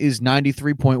season is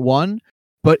 93.1.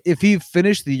 But if he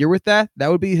finished the year with that,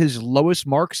 that would be his lowest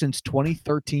mark since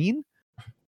 2013.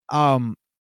 And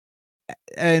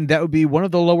that would be one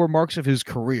of the lower marks of his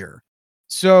career.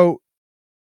 So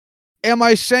am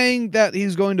I saying that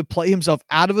he's going to play himself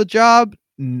out of a job?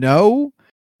 No.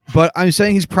 But I'm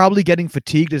saying he's probably getting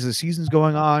fatigued as the season's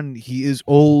going on. He is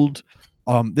old.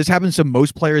 This happens to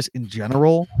most players in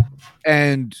general.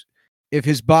 And if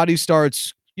his body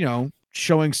starts,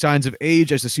 showing signs of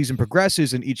age as the season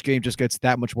progresses and each game just gets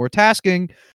that much more tasking,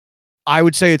 I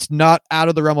would say it's not out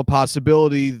of the realm of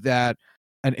possibility that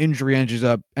an injury ends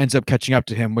up catching up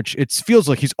to him, which it feels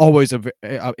like he's always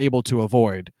able to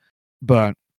avoid.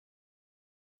 But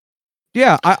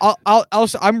yeah,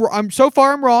 I'm so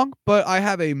far I'm wrong, but I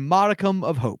have a modicum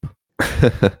of hope.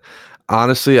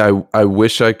 Honestly, I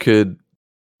wish I could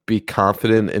be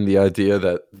confident in the idea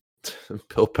that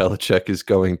Bill Belichick is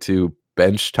going to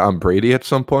bench Tom Brady at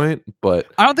some point, but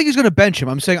I don't think he's going to bench him.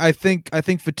 I'm saying I think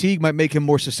fatigue might make him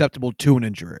more susceptible to an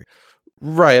injury.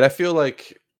 Right. I feel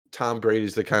like Tom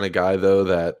Brady's the kind of guy though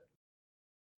that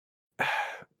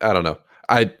I don't know.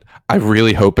 I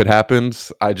really hope it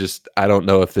happens. I don't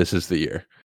know if this is the year.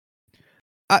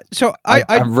 So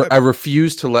I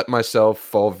refuse to let myself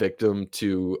fall victim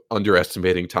to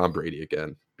underestimating Tom Brady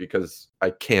again because I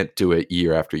can't do it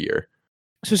year after year.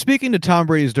 So speaking to Tom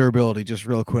Brady's durability, just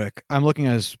real quick, I'm looking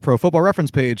at his Pro Football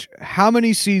Reference page. How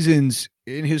many seasons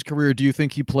in his career do you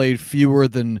think he played fewer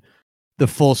than the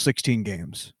full 16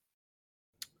 games?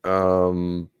 Are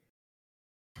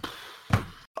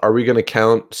we going to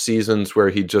count seasons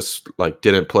where he just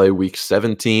didn't play week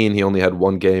 17? He only had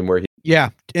one game where he... Yeah,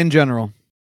 in general.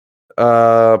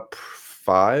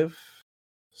 5,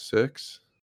 6.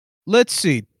 Let's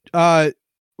see. We're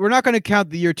not going to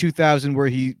count the year 2000 where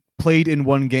he played in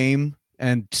one game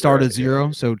and started 0.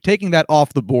 Yeah. So taking that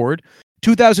off the board,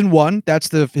 2001,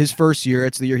 that's his first year.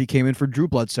 It's the year he came in for Drew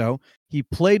Bledsoe. He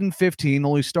played in 15,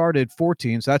 only started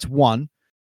 14, so that's 1.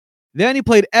 Then he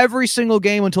played every single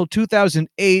game until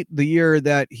 2008, the year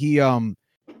that he had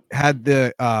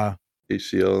the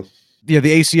ACL. Yeah,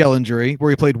 the ACL injury, where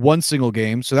he played one single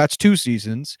game, so that's 2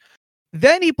 seasons.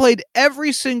 Then he played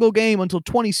every single game until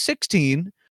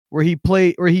 2016, where he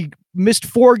missed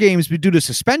 4 games due to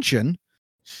suspension,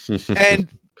 and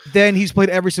then he's played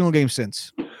every single game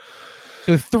since.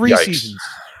 So 3 Yikes. seasons,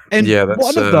 and Yeah, that's,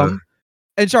 one of them,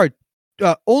 and sorry,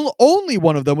 only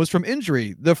one of them was from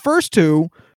injury. The first 2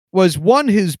 was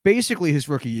basically his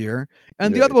rookie year,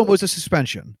 and the other one was a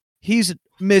suspension. He's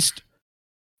missed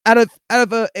out of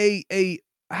a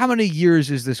how many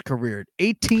years is this career?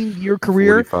 18-year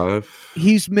career. 45.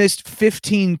 He's missed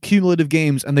 15 cumulative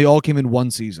games, and they all came in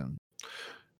one season.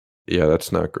 Yeah,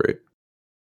 that's not great.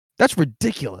 That's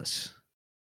ridiculous.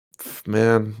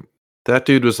 Man, that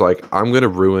dude was like, I'm going to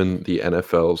ruin the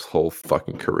NFL's whole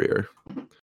fucking career.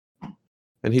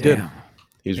 And he did.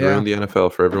 He's ruined the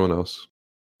NFL for everyone else.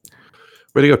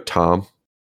 Way to go, Tom.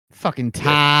 Fucking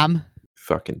Tom.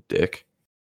 Fucking dick.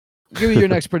 Give me your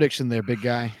next prediction there, big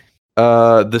guy.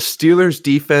 The Steelers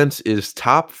defense is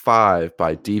top 5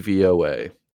 by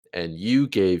DVOA. And you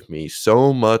gave me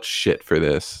so much shit for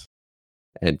this.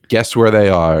 And guess where they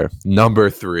are?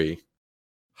 Number 3.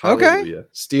 Hallelujah. Okay.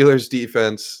 Steelers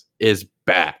defense is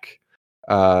back.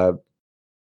 They're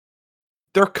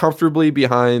comfortably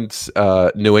behind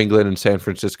New England and San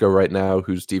Francisco right now,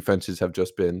 whose defenses have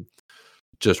just been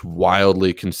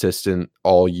wildly consistent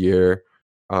all year.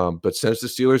 But since the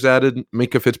Steelers added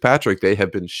Minkah Fitzpatrick, they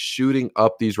have been shooting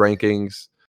up these rankings.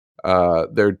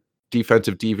 Their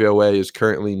defensive DVOA is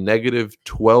currently negative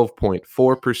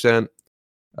 12.4%.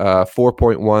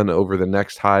 4.1 over the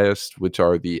next highest, which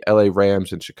are the LA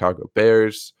Rams and Chicago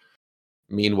Bears.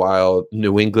 Meanwhile,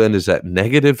 New England is at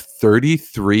negative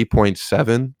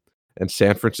 33.7 and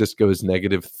San Francisco is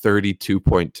negative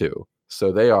 32.2.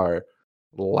 So they are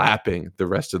lapping the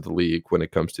rest of the league when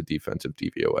it comes to defensive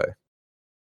DVOA.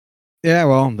 Yeah,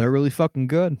 well, they're really fucking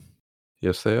good.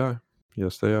 Yes, they are.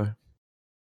 Yes, they are.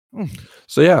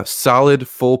 So yeah, solid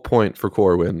full point for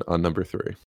Corwin on number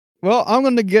 3. Well, I'm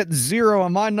going to get 0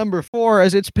 on my number 4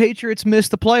 as its Patriots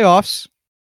missed the playoffs.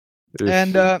 Oof.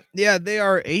 And they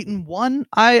are 8-1.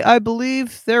 I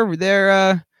believe they're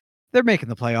making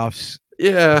the playoffs.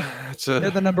 Yeah, they're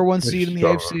the number 1 seed in the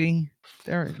AFC.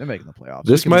 They're making the playoffs.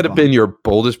 This might have been your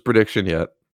boldest prediction yet.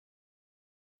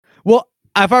 Well,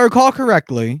 if I recall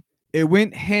correctly, it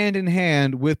went hand in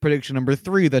hand with prediction number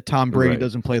 3 that Tom Brady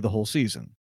doesn't play the whole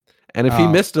season. And if he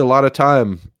missed a lot of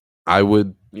time, I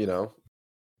would,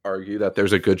 argue that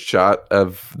there's a good shot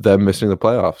of them missing the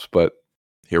playoffs, but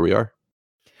here we are.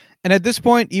 And at this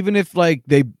point, even if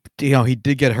he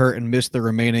did get hurt and missed the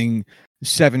remaining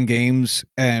 7 games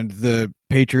and the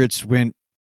Patriots went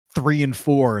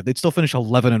 3-4, they'd still finish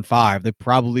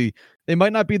 11-5. They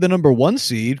might not be the number 1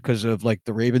 seed because of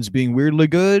the Ravens being weirdly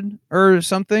good or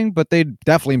something, but they'd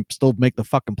definitely still make the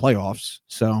fucking playoffs.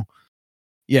 So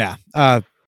yeah,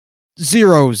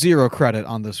 0 credit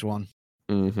on this one.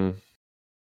 Mm-hmm.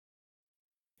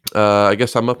 I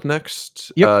guess I'm up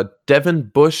next. Yep. Devin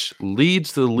Bush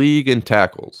leads the league in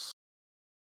tackles.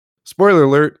 Spoiler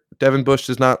alert, Devin Bush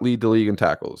does not lead the league in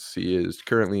tackles. He is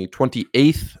currently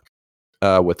 28th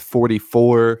with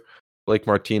 44. Blake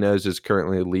Martinez is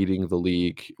currently leading the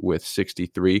league with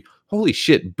 63. Holy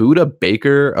shit, Budda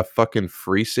Baker, a fucking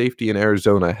free safety in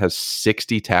Arizona, has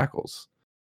 60 tackles.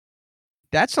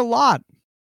 That's a lot.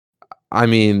 I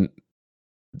mean,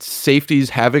 safeties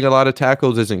having a lot of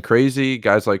tackles isn't crazy.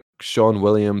 Guys like Sean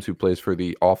Williams, who plays for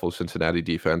the awful Cincinnati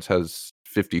defense, has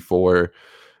 54.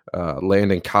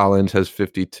 Landon Collins has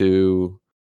 52.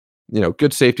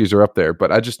 Good safeties are up there,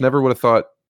 but I just never would have thought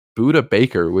Budda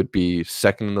Baker would be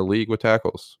second in the league with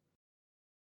tackles.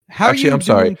 Actually, I'm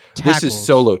sorry. This is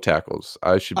solo tackles.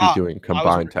 I should be doing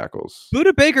combined tackles.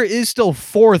 Budda Baker is still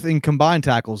 4th in combined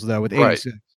tackles, though, with 86.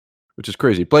 Right. Which is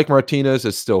crazy. Blake Martinez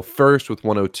is still first with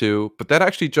 102, but that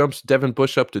actually jumps Devin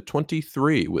Bush up to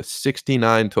 23 with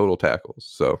 69 total tackles.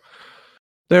 So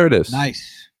there it is.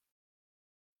 Nice.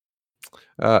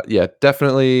 Yeah,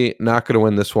 definitely not going to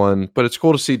win this one, but it's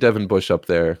cool to see Devin Bush up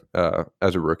there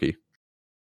as a rookie.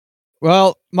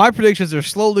 Well, my predictions are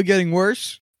slowly getting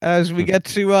worse as we get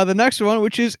to the next one,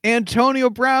 which is Antonio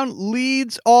Brown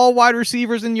leads all wide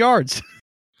receivers in yards.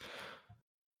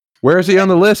 Where is he on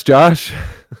the list, Josh?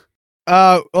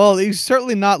 Well, he's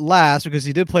certainly not last because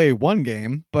he did play 1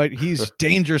 game, but he's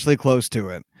dangerously close to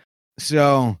it.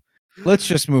 So let's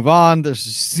just move on. There's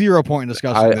 0 point in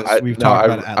discussing this. We've talked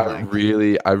about it at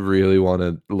length. I really want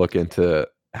to look into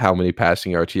how many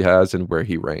passing yards he has and where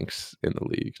he ranks in the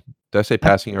league. Did I say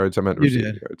passing yards? I meant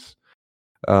receiving yards.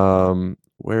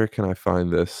 Where can I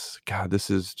find this? God, this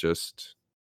is just...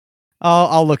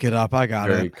 I'll look it up. I got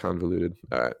it. Very convoluted.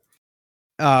 All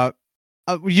right.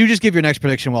 You just give your next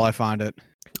prediction while I find it.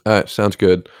 All right, sounds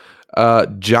good.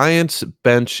 Giants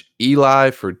bench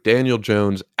Eli for Daniel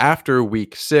Jones after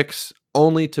week 6.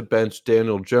 only to bench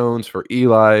Daniel Jones for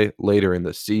Eli later in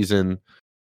the season.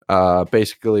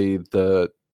 Basically, the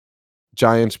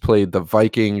Giants played the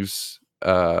Vikings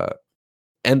and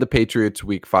the Patriots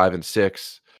week 5 and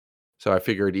 6. So I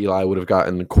figured Eli would have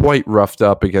gotten quite roughed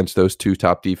up against those two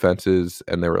top defenses.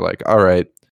 And they were like, all right,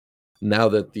 now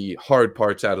that the hard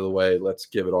part's out of the way, let's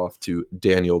give it off to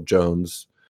Daniel Jones.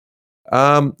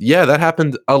 Yeah, that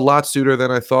happened a lot sooner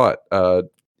than I thought.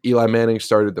 Eli Manning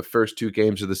started the first 2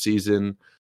 games of the season.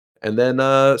 And then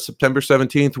September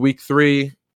 17th, week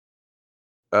 3,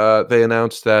 they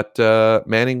announced that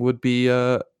Manning would be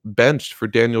benched for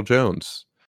Daniel Jones.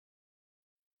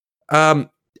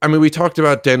 I mean, we talked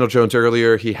about Daniel Jones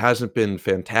earlier. He hasn't been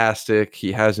fantastic.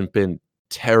 He hasn't been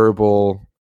terrible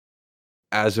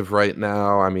as of right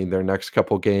now. I mean, their next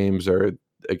couple games are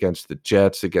against the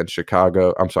Jets, against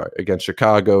Chicago,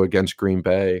 against Green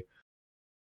Bay.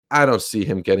 I don't see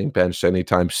him getting benched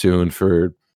anytime soon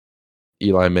for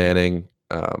Eli Manning.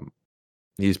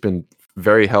 He's been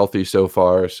very healthy so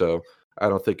far, so I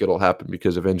don't think it'll happen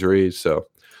because of injuries. So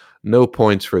no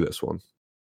points for this one.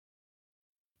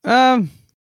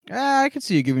 I can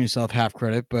see you giving yourself half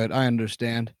credit, but I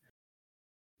understand.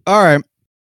 All right.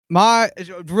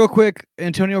 Real quick,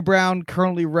 Antonio Brown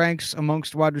currently ranks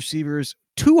amongst wide receivers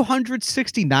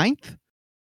 269th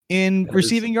in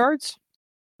receiving yards.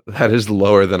 That is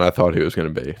lower than I thought he was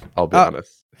going to be. I'll be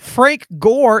honest. Frank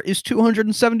Gore is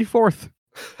 274th.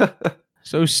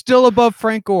 So still above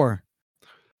Frank Gore.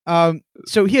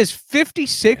 So he has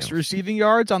 56 receiving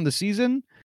yards on the season.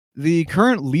 The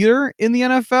current leader in the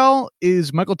NFL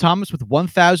is Michael Thomas with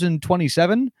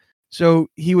 1,027. So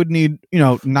he would need,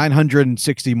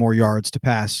 960 more yards to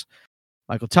pass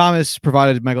Michael Thomas,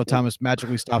 provided Michael Thomas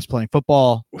magically stops playing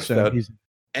football. So he's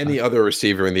any other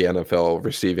receiver in the NFL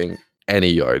receiving any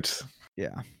yards.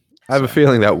 Yeah. I have a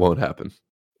feeling that won't happen.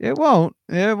 It won't.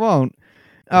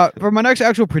 For my next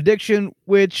actual prediction,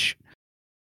 which,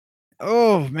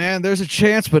 oh man, there's a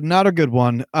chance, but not a good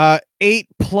one.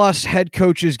 8+ head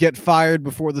coaches get fired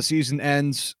before the season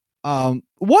ends.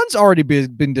 One's already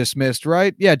been dismissed,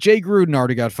 right? Yeah, Jay Gruden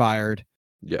already got fired.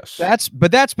 Yes.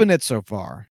 That's been it so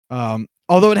far.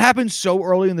 Although it happened so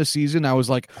early in the season, I was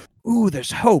like, ooh,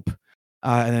 there's hope.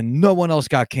 And then no one else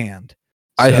got canned.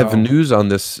 I have news on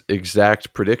this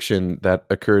exact prediction that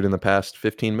occurred in the past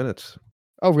 15 minutes.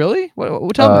 Oh, really?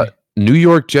 What tell me? New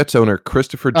York Jets owner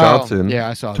Christopher Johnson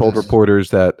told reporters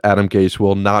that Adam Gase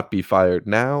will not be fired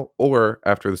now or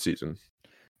after the season.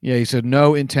 Yeah, he said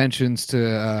no intentions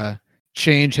to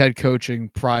change head coaching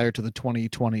prior to the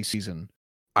 2020 season.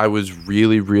 I was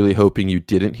really, really hoping you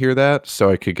didn't hear that so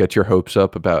I could get your hopes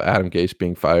up about Adam Gase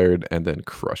being fired and then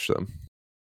crush them.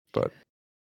 But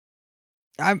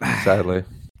sadly,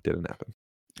 didn't happen.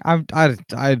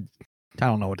 I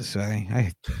don't know what to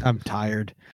say. I'm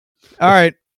tired. All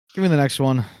right, give me the next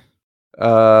one.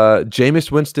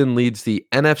 Jameis Winston leads the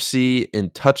NFC in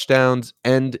touchdowns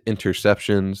and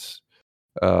interceptions.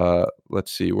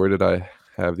 Let's see, where did I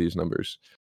have these numbers?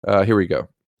 Here we go.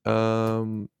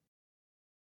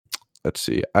 Let's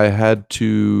see. I had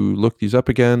to look these up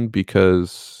again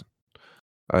because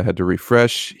I had to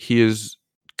refresh. He is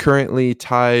currently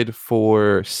tied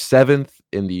for 7th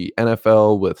in the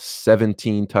NFL with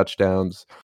 17 touchdowns.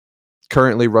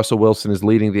 Currently, Russell Wilson is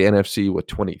leading the NFC with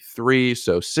 23,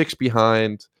 so 6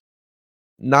 behind.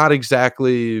 Not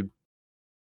exactly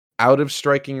out of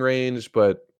striking range,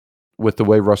 but with the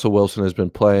way Russell Wilson has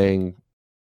been playing,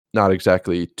 not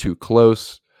exactly too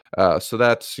close. So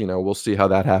that's, we'll see how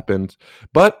that happens.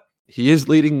 But he is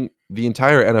leading the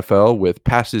entire NFL with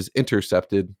passes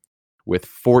intercepted with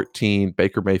 14.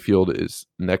 Baker Mayfield is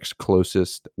next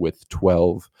closest with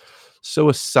 12. So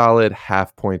a solid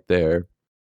half point there.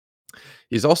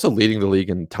 He's also leading the league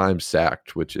in time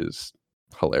sacked, which is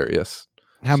hilarious.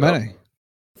 How many?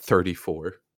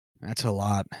 34. That's a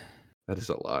lot. That is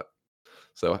a lot.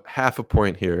 So half a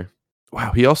point here.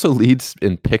 Wow, he also leads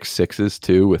in pick sixes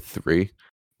too with 3.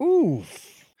 Ooh.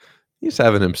 He's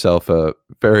having himself a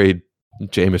very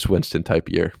Jameis Winston type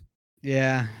year.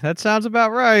 Yeah, that sounds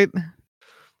about right.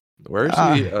 Where is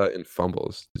he in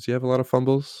fumbles? Does he have a lot of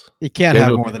fumbles? You can't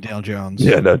have more than Daniel Jones.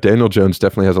 Yeah, no, Daniel Jones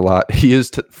definitely has a lot. He is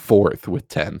 4th with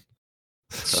 10.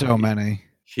 So many.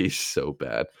 He's so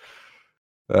bad.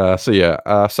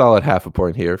 Solid half a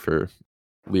point here for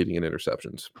leading in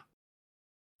interceptions.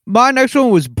 My next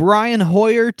one was Brian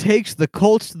Hoyer takes the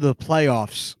Colts to the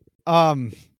playoffs.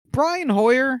 Brian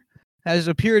Hoyer has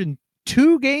appeared in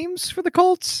 2 games for the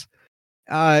Colts.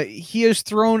 He has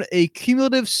thrown a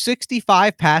cumulative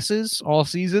 65 passes all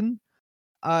season.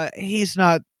 He's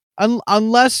not,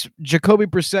 unless Jacoby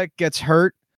Brissett gets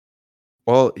hurt.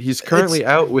 Well, he's currently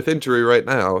out with injury right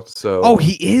now, so. Oh,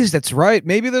 he is. That's right.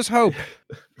 Maybe there's hope.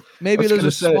 Maybe there's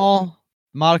a say, small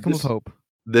modicum of hope.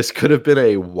 This could have been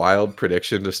a wild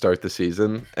prediction to start the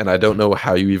season, and I don't know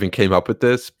how you even came up with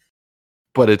this,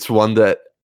 but it's one that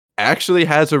actually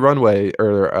has a runway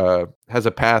or has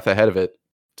a path ahead of it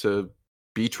to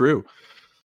be true.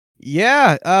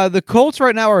 Yeah, the Colts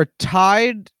right now are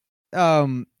tied.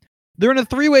 They're in a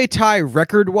three-way tie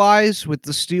record-wise with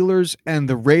the Steelers and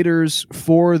the Raiders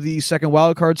for the second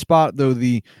wildcard spot, though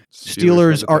the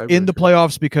Steelers are in the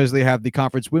playoffs because they have the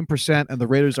conference win percent, and the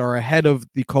Raiders are ahead of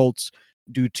the Colts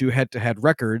due to head-to-head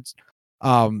records.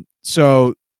 But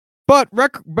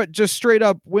just straight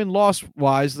up win-loss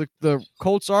wise, the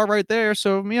Colts are right there.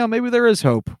 So maybe there is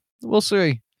hope. We'll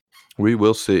see. We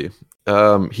will see.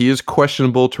 He is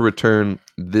questionable to return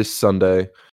this Sunday,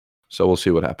 so we'll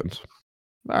see what happens.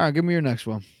 All right, give me your next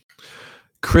one.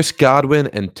 Chris Godwin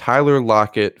and Tyler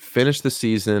Lockett finished the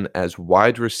season as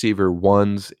wide receiver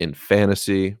ones in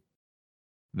fantasy.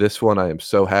 This one I am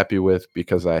so happy with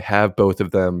because I have both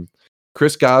of them.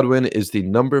 Chris Godwin is the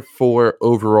number 4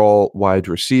 overall wide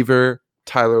receiver.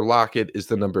 Tyler Lockett is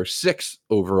the number 6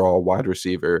 overall wide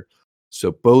receiver.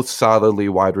 So both solidly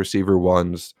wide receiver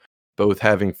ones, both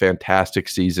having fantastic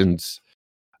seasons.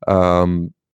 Tyler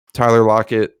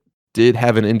Lockett did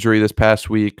have an injury this past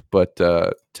week, but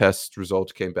test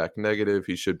results came back negative.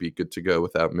 He should be good to go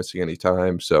without missing any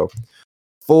time. So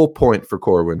full point for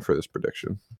Corwin for this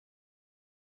prediction.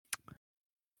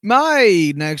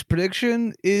 My next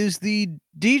prediction is the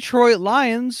Detroit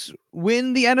Lions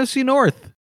win the NFC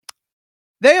North.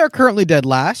 They are currently dead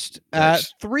last at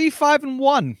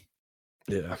 3-5-1.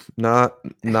 Yeah, not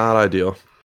ideal.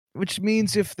 Which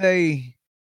means if they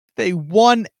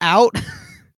won out,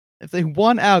 they'd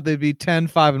be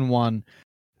 10-5-1,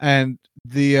 and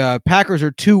the Packers are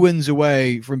 2 wins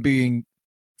away from being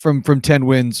from 10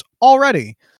 wins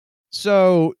already.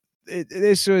 So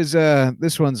this one's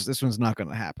not going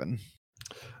to happen.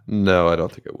 No, I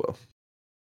don't think it will.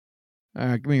 All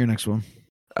right, give me your next one.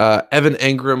 Evan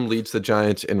Engram leads the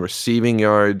Giants in receiving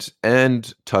yards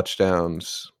and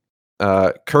touchdowns.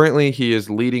 Currently, he is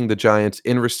leading the Giants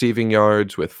in receiving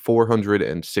yards with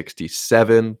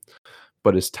 467,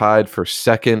 but is tied for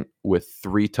second with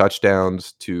 3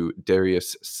 touchdowns to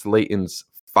Darius Slayton's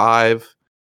 5.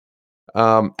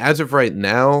 As of right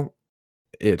now,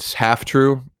 it's half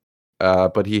true,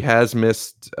 but he has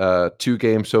missed 2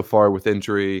 games so far with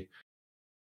injury.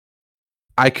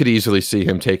 I could easily see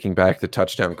him taking back the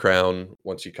touchdown crown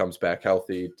once he comes back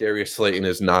healthy. Darius Slayton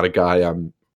is not a guy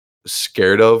I'm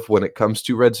scared of when it comes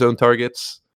to red zone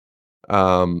targets.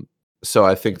 So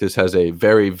I think this has a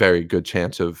very, very good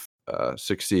chance of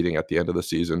succeeding at the end of the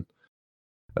season.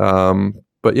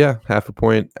 But yeah, half a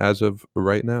point as of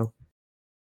right now.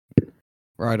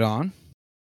 Right on.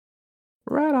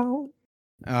 Right on.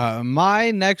 My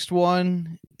next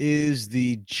one is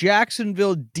the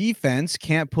Jacksonville defense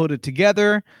can't put it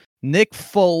together. Nick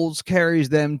Foles carries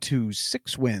them to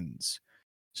 6 wins.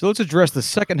 So let's address the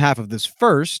second half of this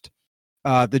first.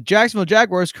 The Jacksonville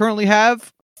Jaguars currently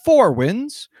have 4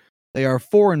 wins. They are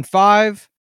 4-5.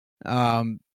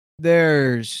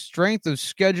 Their strength of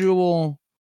schedule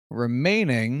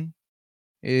remaining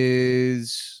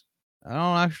is, I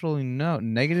don't actually know,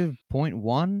 negative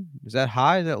 0.1. Is that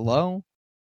high? Is that low?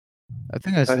 I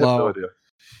think that's low. I have no idea.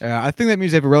 Yeah, I think that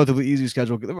means they have a relatively easy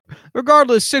schedule.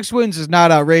 Regardless, 6 wins is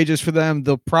not outrageous for them.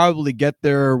 They'll probably get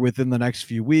there within the next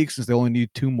few weeks since they only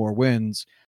need 2 more wins.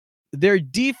 Their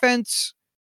defense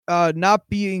not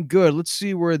being good. Let's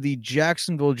see where the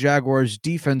Jacksonville Jaguars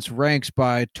defense ranks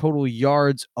by total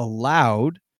yards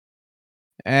allowed.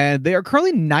 And they are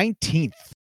currently 19th.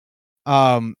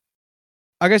 I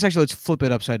guess actually let's flip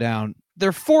it upside down.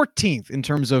 They're 14th in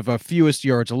terms of fewest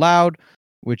yards allowed,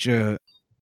 which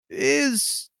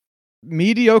is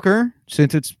mediocre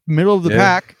since it's middle of the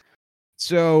pack.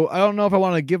 So I don't know if I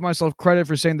want to give myself credit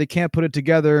for saying they can't put it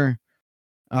together.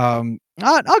 I'll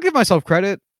give myself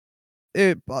credit.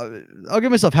 I'll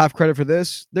give myself half credit for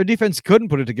this. Their defense couldn't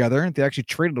put it together. They actually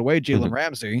traded away Jalen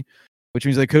Ramsey, which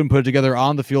means they couldn't put it together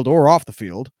on the field or off the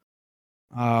field.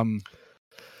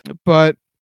 But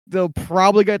they'll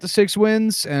probably get to 6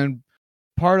 wins, and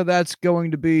part of that's going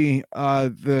to be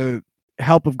the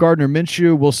help of Gardner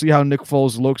Minshew. We'll see how Nick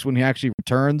Foles looks when he actually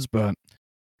returns, but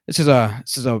this is a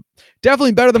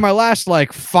definitely better than my last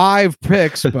 5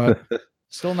 picks, but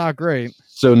still not great.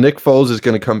 So Nick Foles is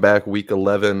going to come back week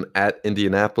 11 at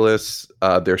Indianapolis.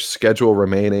 Their schedule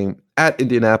remaining at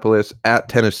Indianapolis, at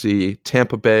Tennessee,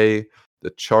 Tampa Bay,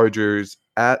 the Chargers,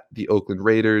 at the Oakland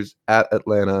Raiders, at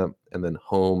Atlanta, and then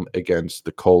home against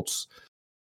the Colts.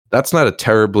 That's not a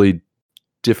terribly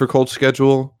difficult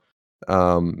schedule.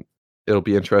 It'll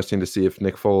be interesting to see if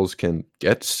Nick Foles can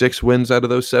get 6 wins out of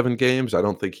those 7 games. I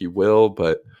don't think he will,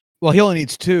 but Well, he only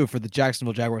needs 2 for the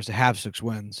Jacksonville Jaguars to have 6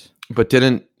 wins. But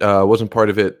wasn't part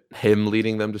of it him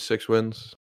leading them to 6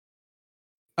 wins?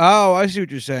 Oh, I see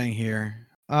what you're saying here.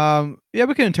 Yeah,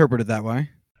 we can interpret it that way.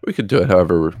 We could do it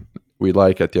however we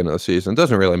like at the end of the season. It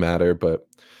doesn't really matter, but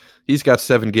he's got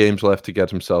 7 games left to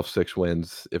get himself 6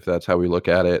 wins, if that's how we look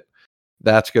at it.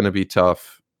 That's going to be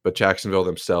tough, but Jacksonville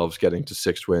themselves getting to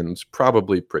 6 wins,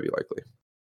 probably pretty likely.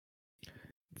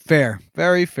 Fair.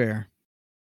 Very fair.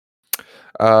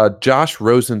 Josh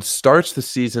Rosen starts the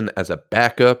season as a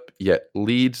backup, yet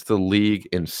leads the league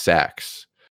in sacks.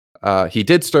 He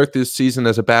did start this season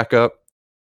as a backup,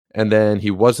 and then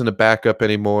he wasn't a backup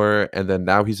anymore, and then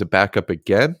now he's a backup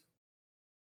again.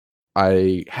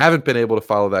 I haven't been able to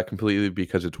follow that completely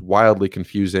because it's wildly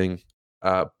confusing,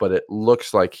 but it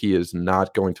looks like he is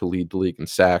not going to lead the league in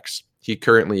sacks. He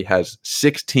currently has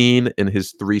 16 in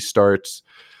his 3 starts.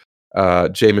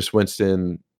 Jameis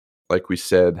Winston, like we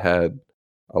said, had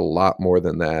a lot more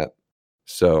than that.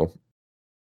 So,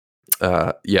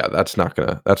 yeah, that's not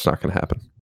gonna happen.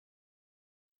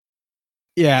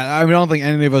 Yeah, I don't think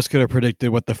any of us could have predicted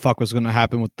what the fuck was going to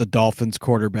happen with the Dolphins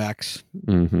quarterbacks.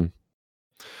 Mm-hmm.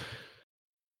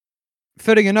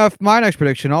 Fitting enough, my next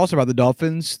prediction also about the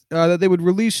Dolphins, that they would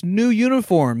release new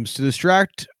uniforms to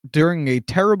distract during a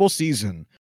terrible season.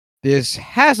 This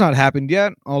has not happened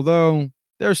yet, although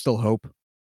there's still hope.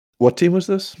 What team was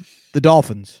this? The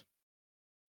Dolphins.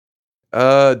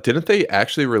 Didn't they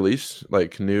actually release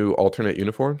like new alternate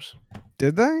uniforms?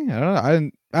 Did they? I don't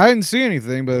know. I didn't see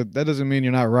anything, but that doesn't mean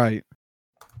you're not right.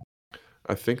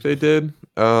 I think they did.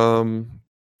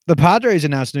 The Padres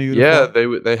announced new uniforms.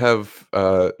 Yeah, they have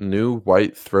new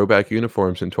white throwback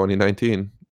uniforms in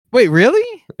 2019. Wait,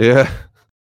 really? Yeah.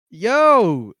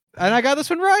 Yo, and I got this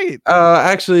one right.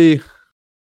 Actually,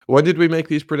 when did we make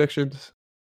these predictions?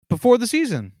 Before the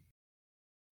season.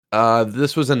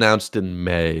 This was announced in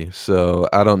May, so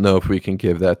I don't know if we can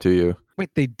give that to you. Wait,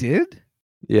 they did?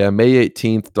 Yeah, May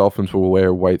 18th, Dolphins will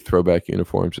wear white throwback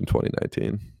uniforms in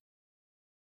 2019.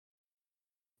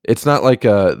 It's not like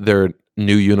they're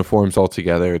new uniforms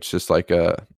altogether. It's just like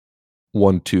a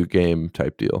 1-2 game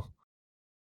type deal.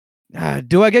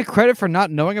 Do I get credit for not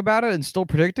knowing about it and still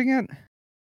predicting it?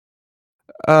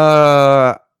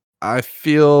 I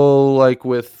feel like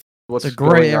with what's a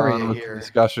gray going area on with here. the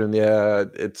discussion, yeah,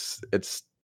 it's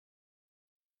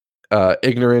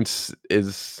ignorance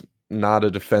is not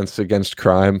a defense against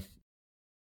crime.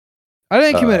 I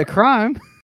didn't commit a crime.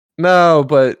 No,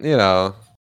 but you know,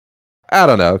 I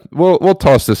don't know. We'll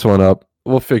toss this one up.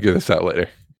 We'll figure this out later.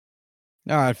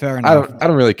 All right, fair enough. I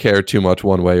don't really care too much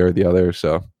one way or the other.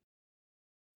 So,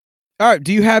 all right.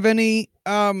 Do you have any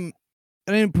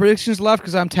predictions left?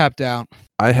 Because I'm tapped out.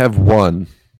 I have one.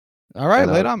 All right,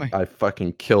 lay it on me. I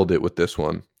fucking killed it with this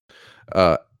one.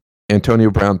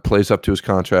 Antonio Brown plays up to his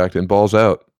contract and balls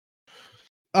out.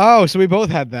 Oh, so we both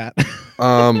had that.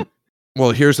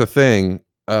 Well, here's the thing.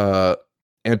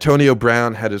 Antonio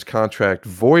Brown had his contract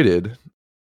voided.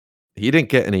 He didn't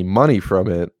get any money from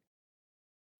it.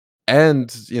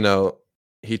 And, you know,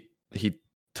 he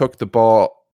took the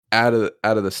ball out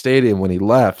of the stadium when he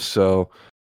left. So,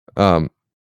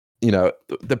 you know,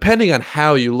 depending on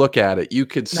how you look at it, you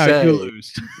could say you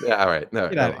lose. Yeah, all right. No,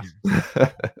 Get out of here.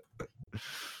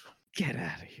 Get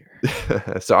out of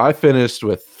here. So I finished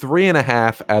with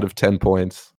 3.5 out of 10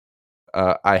 points.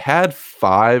 I had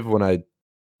 5 when I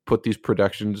put these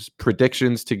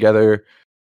predictions together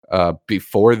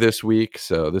before this week.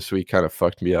 So this week kind of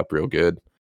fucked me up real good.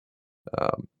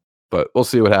 But we'll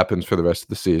see what happens for the rest of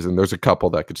the season. There's a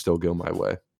couple that could still go my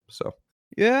way. So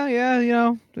yeah, you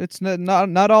know, it's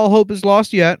not all hope is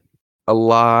lost yet. A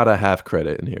lot of half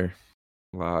credit in here.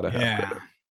 A lot of half credit.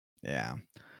 Yeah.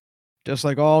 Just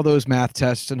like all those math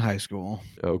tests in high school.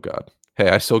 Oh God. Hey,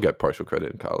 I still get partial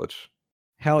credit in college.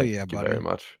 Hell Thank yeah, you buddy. very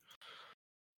much.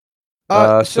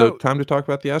 So time to talk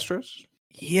about the Astros?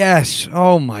 Yes.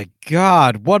 Oh my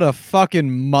God. What a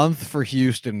fucking month for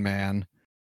Houston, man.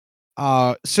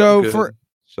 So for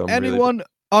anyone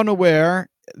unaware,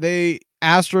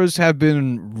 Astros have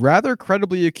been rather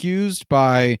credibly accused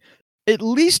by at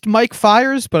least Mike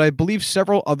Fiers, but I believe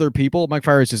several other people. Mike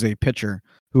Fiers is a pitcher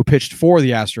who pitched for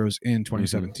the Astros in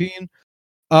 2017,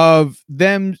 of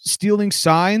them stealing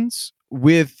signs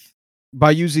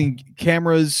by using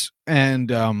cameras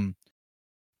and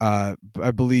I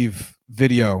believe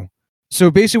video.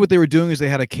 So basically what they were doing is they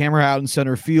had a camera out in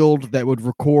center field that would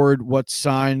record what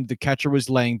sign the catcher was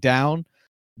laying down.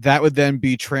 That would then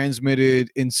be transmitted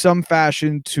in some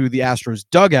fashion to the Astros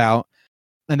dugout.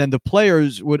 and then the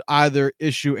players would either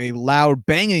issue a loud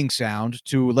banging sound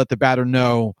to let the batter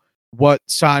know what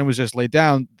sign was just laid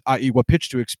down, i.e., what pitch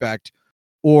to expect,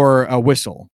 or a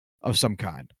whistle of some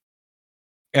kind.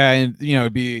 And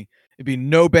it'd be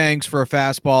no bangs for a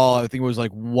fastball. I think it was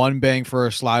like 1 bang for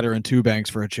a slider and 2 bangs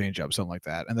for a changeup, something like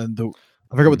that. And then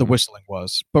I forget what the whistling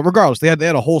was, but regardless, they had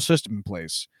a whole system in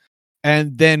place.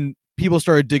 And then people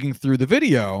started digging through the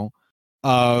video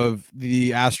of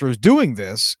the Astros doing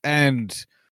this, and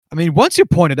I mean, once you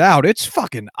point it out, it's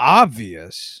fucking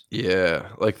obvious. Yeah,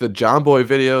 like the John Boy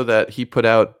video that he put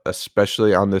out,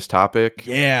 especially on this topic.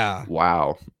 Yeah.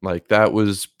 Wow, like that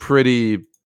was pretty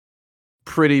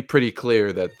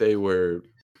clear that they were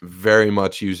very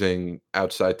much using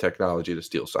outside technology to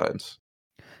steal signs.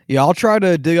 Yeah, I'll try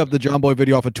to dig up the John Boy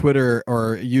video off of Twitter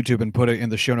or YouTube and put it in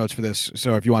the show notes for this.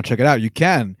 So if you want to check it out, you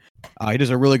can. He does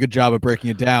a really good job of breaking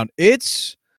it down.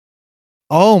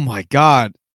 Oh my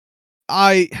God.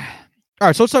 All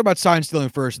right, so let's talk about sign stealing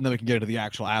first, and then we can get into the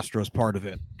actual Astros part of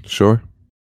it. Sure.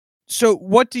 So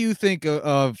what do you think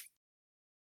of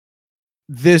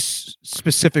this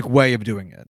specific way of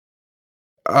doing it?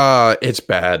 It's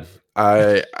bad.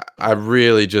 I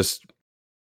really just,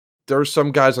 there's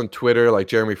some guys on Twitter like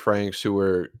Jeremy Franks who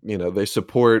are, they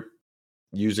support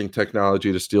using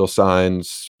technology to steal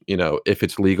signs, if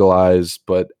it's legalized,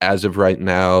 but as of right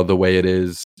now, the way it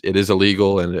is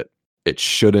illegal, and it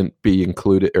shouldn't be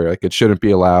included, or like it shouldn't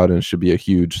be allowed, and it should be a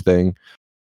huge thing.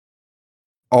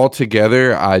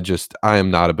 Altogether, I am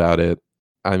not about it.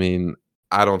 I mean,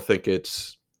 I don't think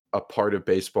it's a part of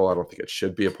baseball. I don't think it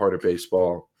should be a part of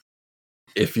baseball.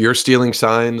 If you're stealing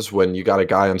signs when you got a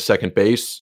guy on second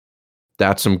base,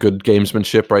 that's some good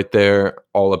gamesmanship right there,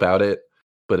 all about it.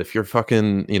 But if you're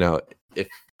fucking, if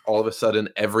all of a sudden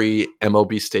every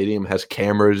MLB stadium has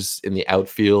cameras in the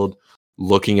outfield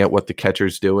looking at what the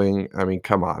catcher's doing, I mean,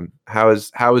 come on. How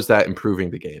is that improving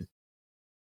the game?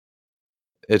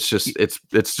 It's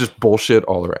just bullshit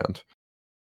all around.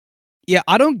 Yeah,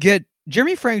 I don't get,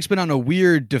 Jeremy Frank's been on a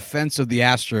weird defense of the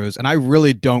Astros, and I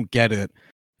really don't get it.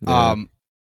 Yeah.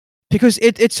 Because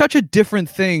it's such a different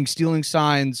thing stealing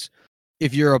signs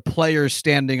if you're a player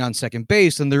standing on second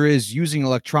base than there is using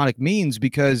electronic means.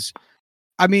 Because,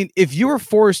 I mean, if you were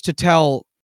forced to tell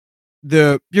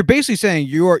you're basically saying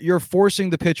you're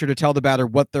forcing the pitcher to tell the batter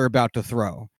what they're about to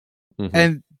throw. Mm-hmm.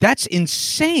 And that's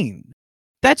insane.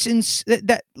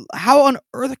 That how on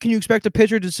earth can you expect a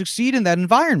pitcher to succeed in that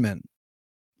environment?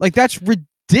 Like, that's ridiculous.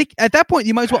 At that point,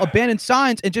 you might as well abandon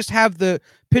signs and just have the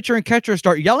pitcher and catcher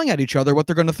start yelling at each other what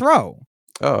they're going to throw.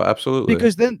 Oh, absolutely.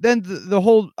 Because then the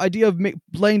whole idea of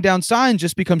laying down signs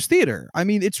just becomes theater. I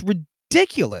mean, it's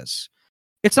ridiculous.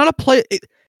 It's not a play.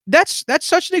 That's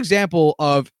such an example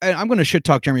of, and I'm going to shit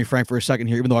talk Jeremy Frank for a second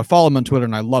here, even though I follow him on Twitter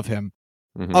and I love him,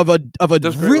 mm-hmm. of a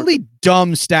really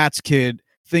dumb stats kid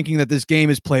thinking that this game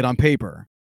is played on paper.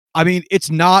 I mean, it's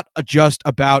not just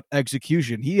about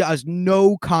execution. He has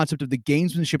no concept of the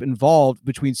gamesmanship involved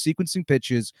between sequencing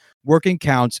pitches, working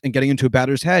counts, and getting into a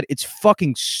batter's head. It's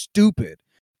fucking stupid.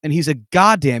 And he's a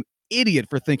goddamn idiot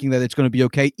for thinking that it's going to be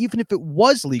okay, even if it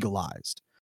was legalized.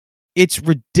 It's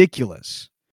ridiculous.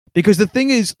 Because the thing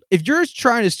is, if you're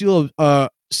trying to steal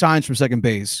signs from second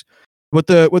base, what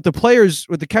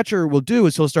the catcher will do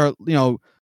is he'll start,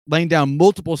 laying down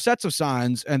multiple sets of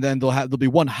signs, and then there'll be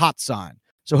one hot sign.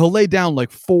 So he'll lay down like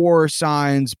 4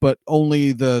 signs, but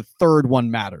only the third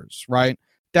one matters, right?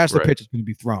 That's the pitch that's going to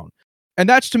be thrown. And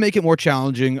that's to make it more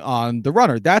challenging on the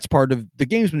runner. That's part of the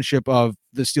gamesmanship of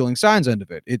the stealing signs end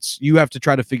of it. It's, you have to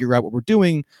try to figure out what we're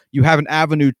doing. You have an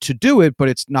avenue to do it, but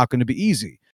it's not going to be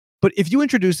easy. But if you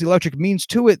introduce the electric means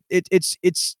to it,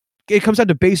 it comes down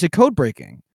to basic code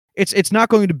breaking. It's not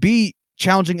going to be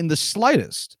challenging in the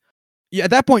slightest. Yeah, at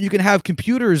that point, you can have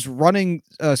computers running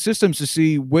systems to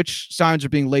see which signs are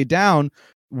being laid down,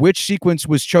 which sequence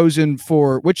was chosen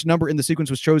for, which number in the sequence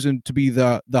was chosen to be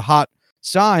the hot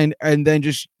sign, and then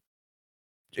just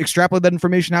extrapolate that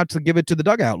information out to give it to the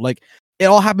dugout. Like, it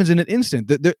all happens in an instant.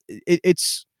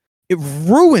 It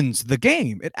ruins the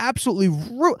game. It absolutely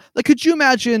like, could you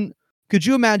imagine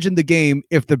the game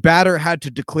if the batter had to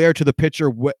declare to the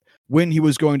pitcher when he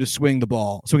was going to swing the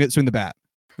ball, swing the bat?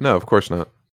 No, of course not.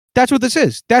 That's what this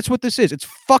is. It's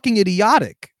fucking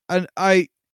idiotic. And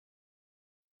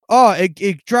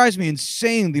it drives me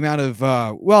insane, the amount of,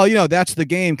 that's the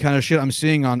game kind of shit I'm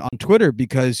seeing on Twitter,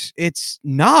 because it's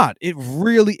not.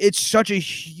 It's such a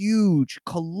huge,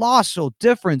 colossal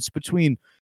difference between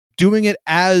doing it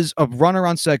as a runner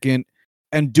on second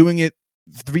and doing it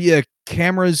via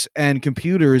cameras and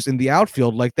computers in the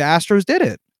outfield like the Astros did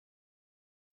it.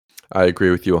 I agree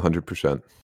with you 100%.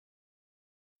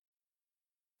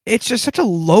 It's just such a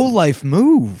low life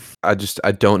move. I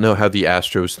don't know how the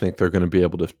Astros think they're going to be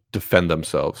able to defend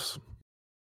themselves.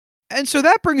 And so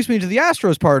that brings me to the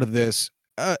Astros part of this.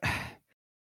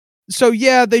 So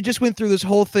yeah, they just went through this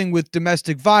whole thing with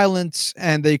domestic violence,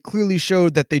 and they clearly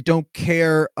showed that they don't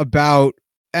care about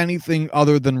anything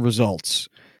other than results.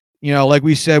 You know, like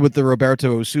we said with the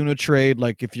Roberto Osuna trade,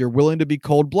 like if you're willing to be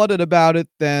cold-blooded about it,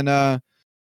 then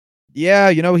yeah,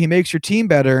 you know, he makes your team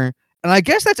better. And I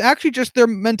guess that's actually just their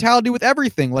mentality with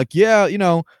everything. Like, yeah, you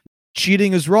know,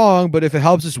 cheating is wrong, but if it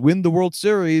helps us win the World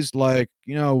Series, like,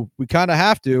 you know, we kind of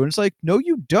have to. And it's like, no,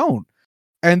 you don't.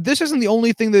 And this isn't the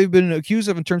only thing they've been accused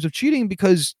of in terms of cheating,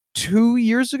 because 2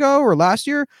 years ago or last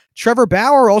year, Trevor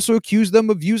Bauer also accused them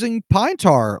of using pine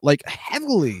tar like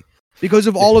heavily because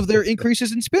of all of their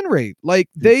increases in spin rate. Like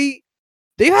they've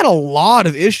had a lot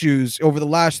of issues over the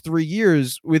last 3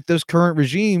 years with this current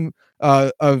regime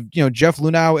of, you know, Jeff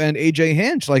Lunau and AJ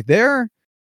Hinch. Like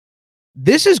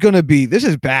this is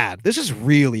bad. This is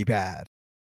really bad.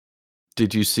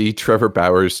 Did you see Trevor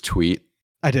Bauer's tweet?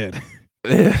 I did.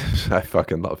 I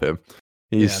fucking love him.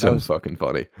 He's fucking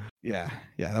funny. Yeah,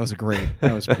 that was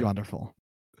that was wonderful.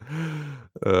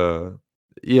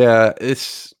 Yeah,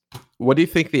 what do you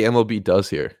think the MLB does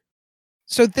here?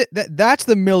 So that's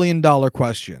the $1 million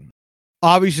question.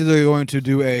 Obviously, they're going to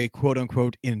do a quote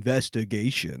unquote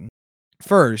investigation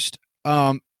first,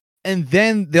 and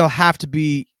then there'll have to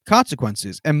be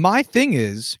consequences. And my thing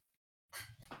is,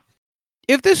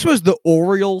 if this was the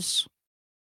Orioles,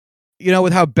 you know,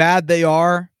 with how bad they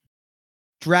are,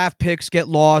 draft picks get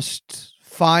lost,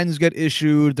 fines get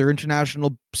issued, their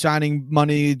international signing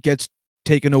money gets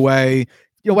taken away.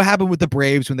 You know, what happened with the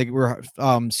Braves when they were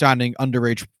signing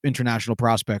underage international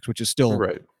prospects, which is still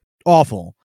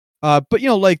awful. But, you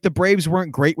know, like the Braves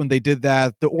weren't great when they did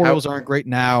that. The Orioles aren't great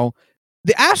now.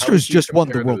 The Astros just won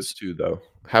the World Series, though.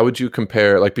 How would you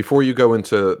compare, like, before you go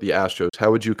into the Astros,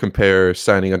 how would you compare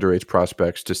signing underage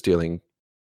prospects to stealing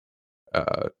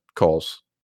calls?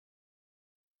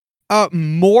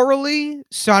 Morally,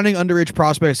 signing underage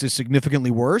prospects is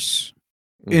significantly worse.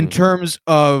 In terms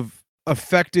of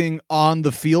affecting on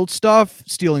the field stuff,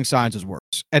 stealing signs is worse.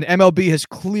 And MLB has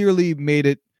clearly made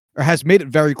it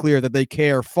very clear that they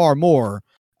care far more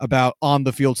about on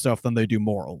the field stuff than they do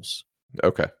morals.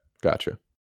 Okay, gotcha.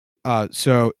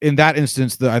 So in that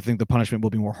instance, I think the punishment will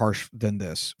be more harsh than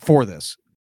this for this.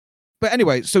 But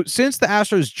anyway, so since the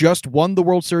Astros just won the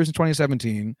World Series in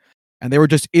 2017, and they were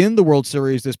just in the World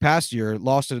Series this past year,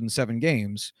 lost it in 7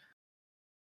 games,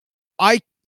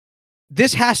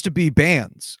 this has to be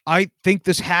bans. I think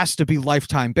this has to be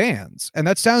lifetime bans. And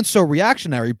that sounds so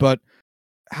reactionary, but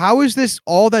how is this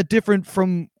all that different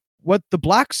from what the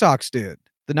Black Sox did?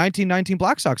 The 1919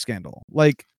 Black Sox scandal.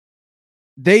 Like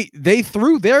they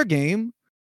threw their game,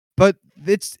 but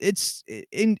it's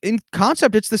in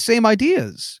concept, it's the same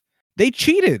ideas. They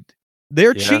cheated.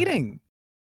 They're cheating.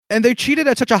 And they cheated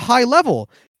at such a high level.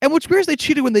 And what's weird is they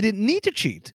cheated when they didn't need to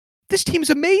cheat. This team's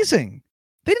amazing.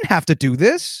 They didn't have to do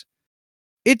this.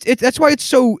 That's why it's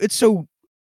so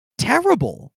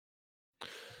terrible.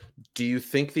 Do you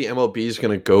think the MLB is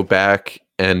going to go back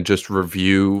and just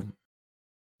review,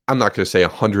 I'm not going to say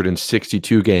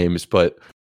 162 games, but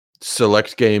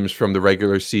select games from the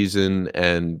regular season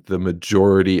and the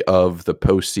majority of the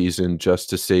postseason just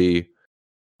to see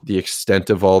the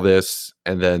extent of all this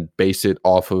and then base it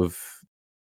off of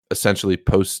essentially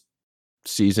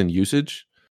postseason usage?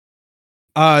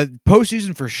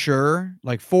 Postseason for sure,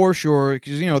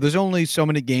 because you know there's only so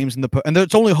many games in and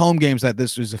there's only home games that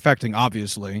this is affecting.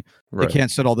 Obviously, They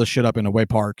can't set all this shit up in away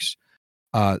parks,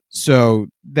 so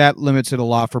that limits it a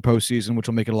lot for postseason, which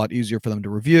will make it a lot easier for them to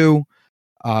review.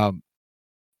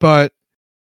 But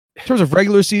in terms of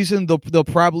regular season, they'll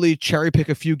probably cherry pick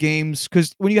a few games,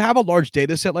 because when you have a large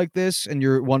data set like this and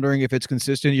you're wondering if it's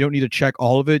consistent, you don't need to check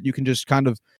all of it. You can just kind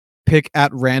of pick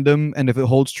at random, and if it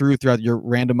holds true throughout your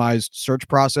randomized search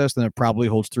process, then it probably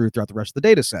holds true throughout the rest of the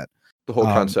data set. The whole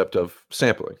concept of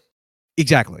sampling.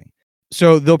 Exactly.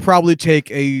 So they'll probably take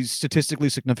a statistically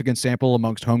significant sample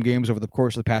amongst home games over the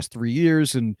course of the past 3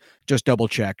 years and just double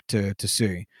check to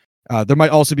see. There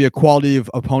might also be a quality of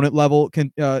opponent level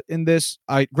in this.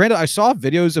 Granted, I saw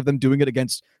videos of them doing it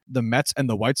against the Mets and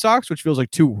the White Sox, which feels like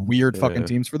 2 weird fucking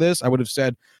teams for this. I would have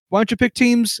said, why don't you pick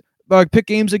games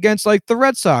against like the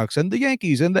Red Sox and the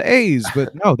Yankees and the A's?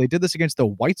 But no, they did this against the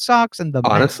White Sox and the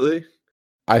Honestly, Mets.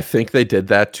 I think they did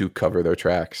that to cover their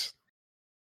tracks.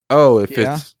 Oh, if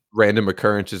it's random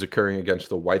occurrences occurring against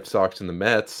the White Sox and the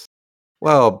Mets,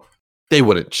 well, they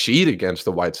wouldn't cheat against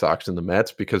the White Sox and the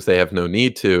Mets because they have no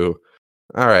need to.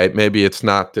 All right, maybe it's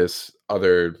not this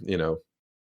other,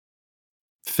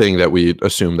 thing that we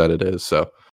assume that it is. So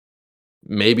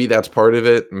Maybe that's part of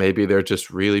it. Maybe they're just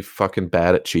really fucking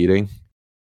bad at cheating.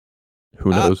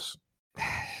 Who knows?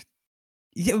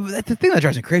 Yeah, the thing that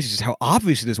drives me crazy is how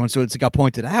obvious it is once it got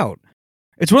pointed out.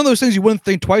 It's one of those things you wouldn't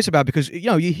think twice about because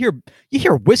you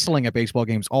hear whistling at baseball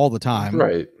games all the time,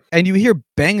 Right. and you hear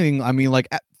banging. I mean, like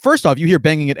first off, you hear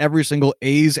banging at every single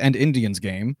A's and Indians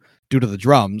game due to the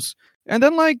drums, and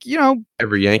then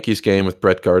Every Yankees game with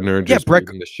Brett Gardner just Brett-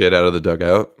 beating the shit out of the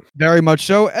dugout. very much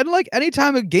so. And like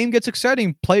anytime a game gets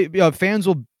exciting, fans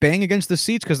will bang against the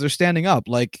seats because they're standing up.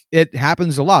 Like it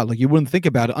happens a lot. Like you wouldn't think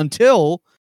about it until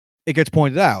it gets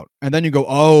pointed out, and then you go,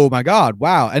 "Oh my god,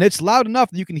 wow!" And it's loud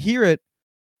enough that you can hear it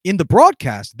in the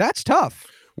broadcast. That's tough.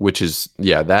 Which is,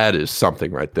 that is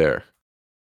something right there.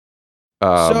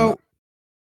 So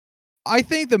I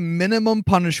think the minimum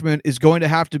punishment is going to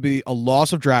have to be a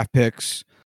loss of draft picks,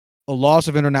 a loss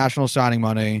of international signing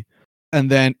money,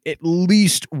 and then at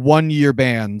least 1 year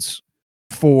bans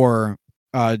for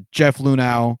Jeff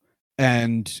Lunau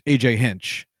and AJ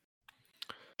Hinch.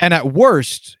 And at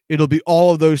worst, it'll be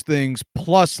all of those things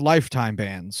plus lifetime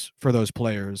bans for those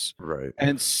players. Right.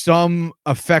 And some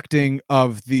affecting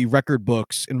of the record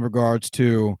books in regards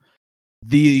to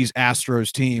these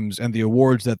Astros teams and the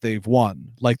awards that they've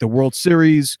won, like the World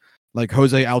Series, like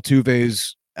Jose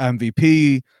Altuve's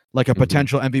MVP, like a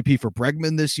potential MVP for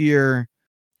Bregman this year.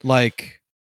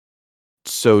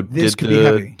 So this did could be the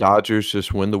heavy. Dodgers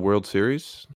just win the World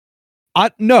Series?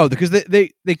 No, because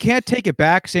they can't take it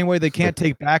back. Same way they can't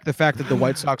take back the fact that the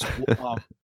White Sox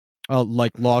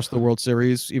lost the World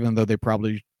Series, even though they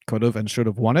probably could have and should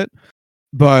have won it.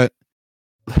 But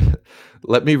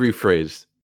let me rephrase.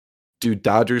 Do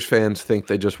Dodgers fans think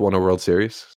they just won a World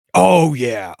Series? Oh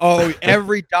yeah. Oh,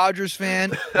 every Dodgers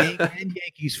fan and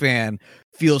Yankees fan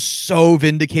feels so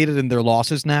vindicated in their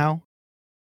losses now.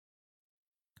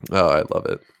 Oh, I love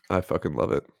it. I fucking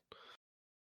love it.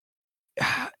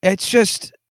 It's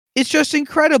just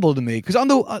incredible to me because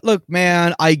look,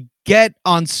 man, I get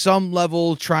on some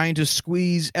level trying to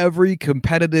squeeze every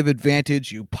competitive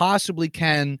advantage you possibly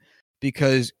can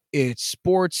because it's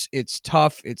sports, it's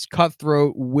tough, it's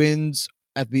cutthroat. Wins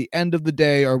at the end of the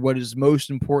day are what is most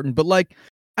important. But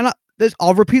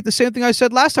I'll repeat the same thing I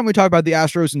said last time we talked about the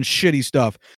Astros and shitty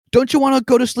stuff. Don't you want to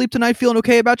go to sleep tonight feeling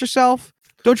okay about yourself?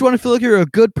 Don't you want to feel like you're a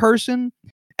good person?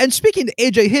 And speaking to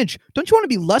AJ Hinch, don't you want to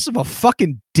be less of a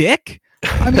fucking dick?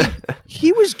 I mean,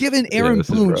 he was giving Aaron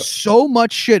Boone so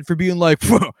much shit for being like,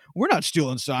 we're not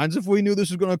stealing signs. If we knew this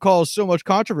was going to cause so much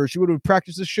controversy, we would have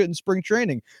practiced this shit in spring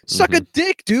training. Suck a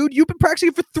dick, dude. You've been practicing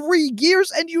it for 3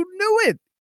 years and you knew it.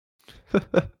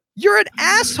 You're an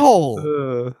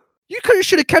asshole. You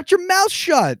should have kept your mouth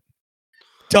shut,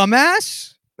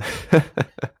 dumbass.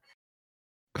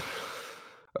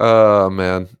 Oh,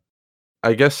 man.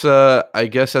 I guess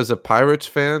as a Pirates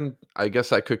fan, I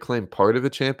guess I could claim part of a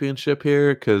championship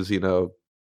here because, I'm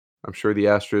sure the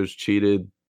Astros cheated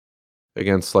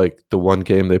against like the one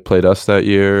game they played us that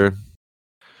year.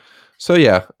 So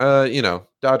yeah,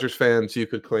 Dodgers fans, you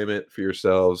could claim it for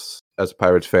yourselves. As a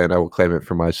Pirates fan, I will claim it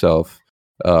for myself.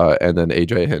 And then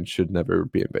AJ Hinch should never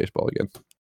be in baseball again.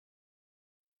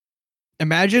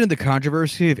 Imagine the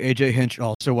controversy if AJ Hinch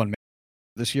also won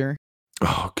this year.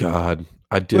 Oh God,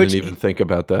 I didn't even think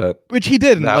about that. Which he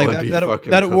didn't.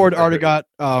 That award already got.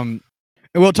 And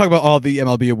we'll talk about all the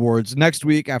MLB awards next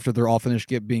week after they're all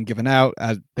finished being given out,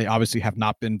 as they obviously have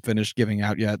not been finished giving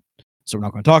out yet. So we're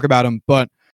not going to talk about them. But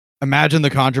imagine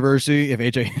the controversy if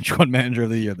AJ Hinch won Manager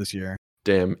of the Year this year.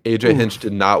 Damn, AJ Hinch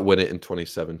did not win it in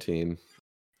 2017.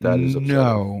 That is upsetting.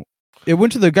 No, it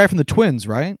went to the guy from the Twins,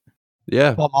 right?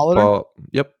 Yeah, Paul Molitor.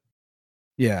 Yep.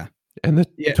 Yeah, and the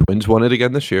Twins won it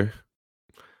again this year.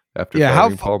 After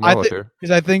firing Paul Molitor.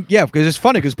 Because it's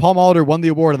funny because Paul Molitor won the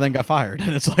award and then got fired,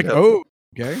 and it's like, oh,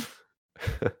 okay.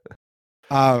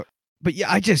 But yeah,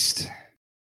 I just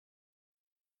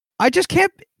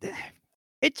can't.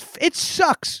 It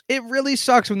sucks. It really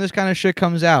sucks when this kind of shit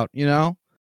comes out.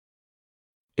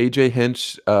 AJ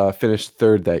Hinch finished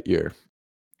third that year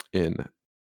in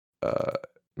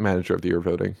Manager of the Year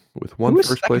voting with one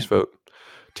first place vote.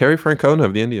 Terry Francona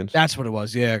of the Indians. That's what it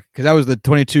was. Yeah, because that was the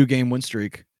 22-game win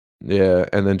streak. Yeah,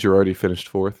 and then Girardi finished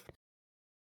fourth.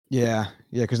 Yeah,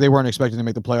 because they weren't expecting to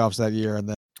make the playoffs that year, and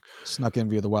then snuck in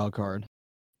via the wild card.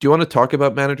 Do you want to talk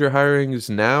about manager hirings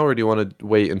now, or do you want to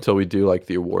wait until we do like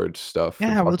the awards stuff?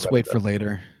 Yeah, let's wait for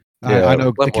later. Yeah, I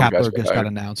know the Kapler just got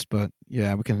announced, but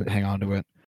yeah, we can hang on to it.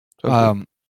 Okay.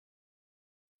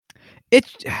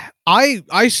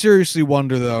 I seriously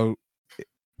wonder though.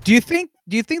 Do you think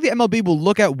the MLB will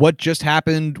look at what just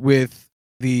happened with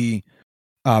the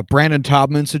Brandon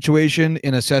Taubman situation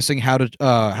in assessing how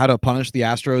to punish the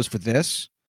Astros for this?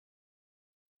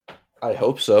 I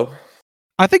hope so.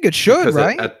 I think it should, Because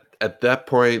right? at that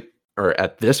point, or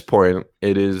at this point,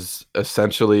 it is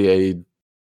essentially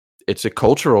it's a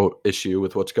cultural issue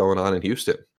with what's going on in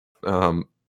Houston.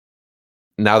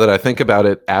 Now that I think about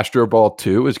it, Astro Ball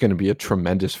 2 is going to be a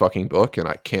tremendous fucking book, and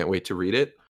I can't wait to read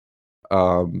it.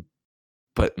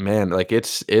 But man, like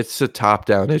it's a top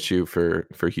down issue for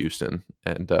Houston,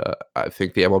 and I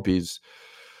think the MLBs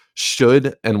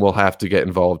should and will have to get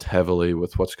involved heavily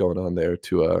with what's going on there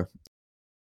to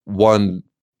one,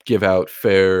 give out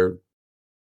fair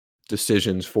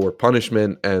decisions for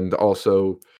punishment, and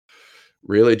also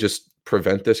really just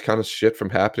prevent this kind of shit from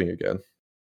happening again.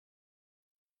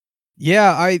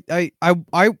 Yeah,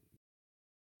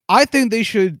 I think they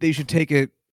should take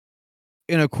it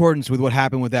in accordance with what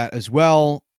happened with that as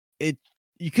well.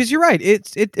 Because you're right,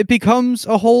 it becomes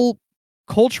a whole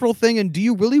cultural thing. And do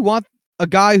you really want a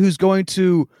guy who's going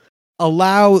to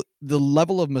allow the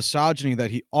level of misogyny that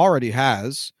he already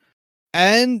has,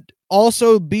 and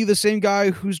also be the same guy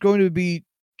who's going to be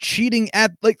cheating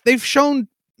at, like, they've shown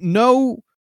no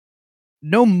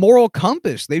moral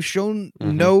compass. They've shown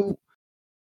no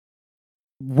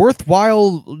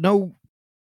worthwhile, no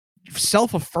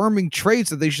self-affirming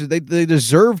traits that they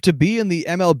deserve to be in the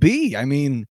MLB. I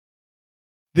mean,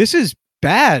 this is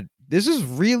bad. This is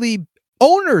really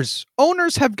owners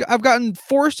have gotten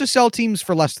forced to sell teams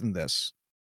for less than this.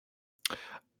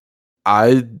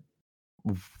 I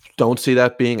don't see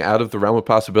that being out of the realm of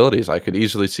possibilities. I could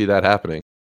easily see that happening.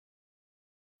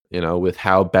 You know, with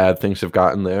how bad things have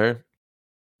gotten there,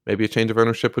 maybe a change of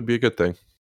ownership would be a good thing.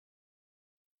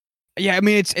 Yeah, I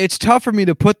mean, it's tough for me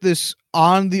to put this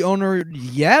on the owner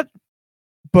yet,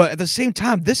 but at the same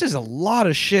time, this is a lot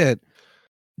of shit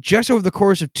just over the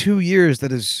course of 2 years.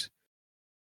 That is,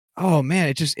 oh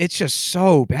man, it's just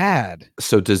so bad.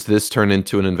 So does this turn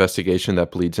into an investigation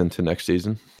that bleeds into next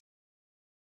season?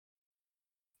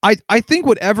 I think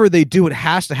whatever they do, it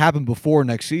has to happen before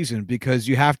next season, because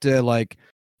you have to, like,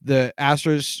 the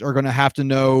Astros are going to have to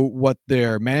know what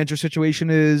their manager situation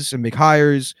is and make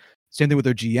hires. Same thing with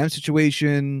their GM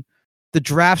situation. The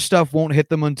draft stuff won't hit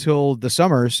them until the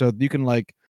summer, so you can,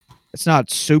 like, it's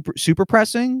not super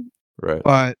pressing. Right.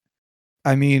 But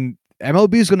I mean,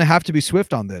 MLB is going to have to be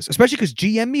swift on this, especially because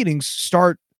GM meetings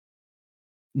start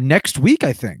next week,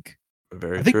 I think.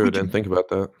 Very true. I didn't think about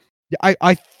that.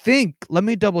 I think, let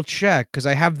me double check because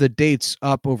I have the dates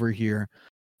up over here,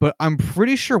 but I'm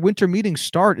pretty sure winter meetings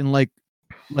start in like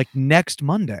next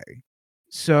Monday.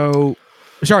 So,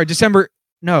 sorry, December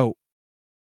 9th.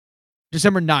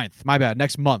 My bad.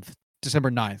 Next month, December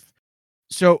 9th.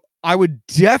 So I would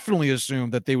definitely assume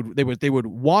that they would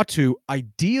want to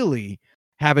ideally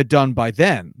have it done by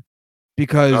then,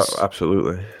 because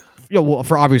absolutely. Yeah, well,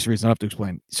 for obvious reasons, I don't have to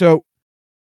explain. So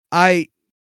I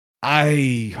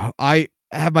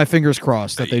have my fingers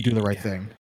crossed that they do the right thing.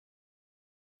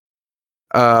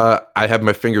 I have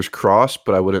my fingers crossed,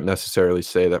 but I wouldn't necessarily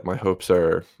say that my hopes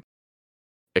are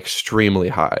extremely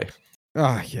high.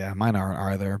 Yeah, mine aren't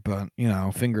either, but, you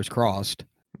know, fingers crossed.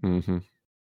 Mm-hmm.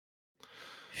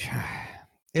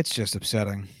 It's just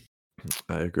upsetting.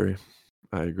 I agree.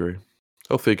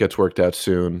 Hopefully it gets worked out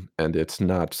soon, and it's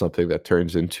not something that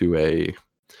turns into a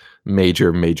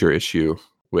major issue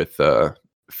with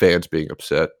fans being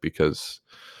upset, because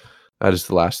that is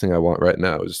the last thing I want right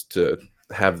now, is to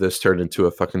have this turn into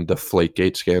a fucking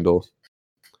Deflategate scandal.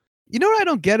 You know what I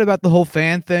don't get about the whole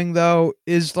fan thing, though,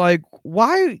 is, like,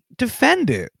 why defend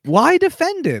it?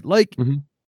 Like,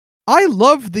 I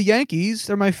love the Yankees.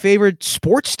 They're my favorite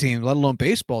sports team, let alone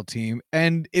baseball team.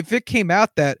 And if it came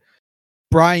out that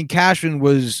Brian Cashman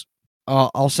was,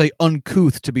 I'll say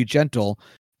uncouth to be gentle,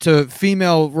 to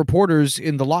female reporters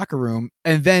in the locker room,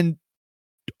 and then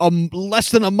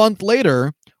less than a month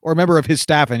later, or a member of his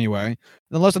staff anyway,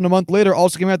 then less than a month later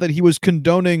also came out that he was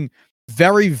condoning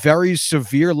very, very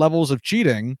severe levels of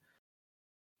cheating,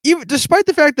 even despite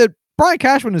the fact that Brian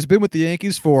Cashman has been with the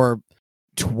Yankees for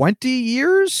 20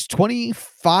 years,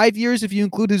 25 years if you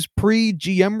include his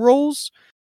pre-GM roles.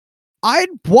 I'd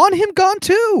want him gone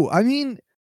too. I mean,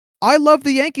 I love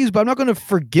the Yankees, but I'm not going to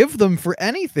forgive them for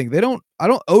anything. I don't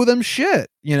owe them shit,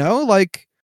 you know? Like,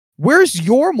 where's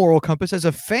your moral compass as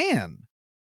a fan?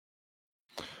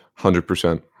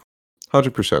 100%.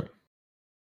 100%.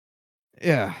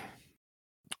 Yeah.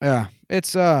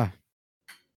 It's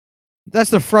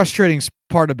that's the frustrating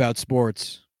part about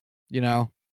sports, you know?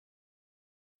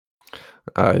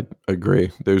 I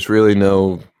agree. There's really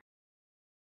no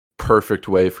perfect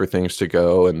way for things to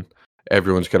go, and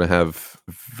everyone's going to have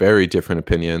very different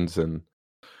opinions, and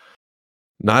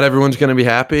not everyone's going to be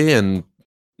happy, and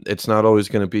it's not always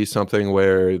going to be something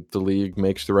where the league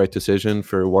makes the right decision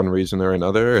for one reason or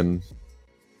another, and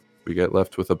we get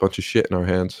left with a bunch of shit in our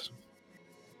hands.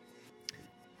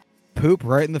 Poop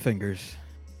right in the fingers.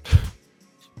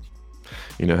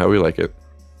 You know how we like it.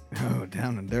 Oh,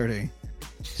 down and dirty.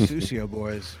 Susio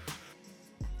boys.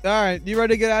 All right, you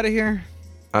ready to get out of here?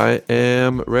 I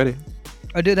am ready.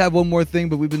 I did have one more thing,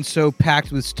 but we've been so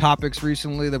packed with topics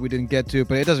recently that we didn't get to,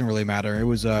 but it doesn't really matter. It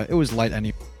was light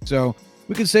anyway. So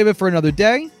we can save it for another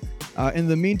day. In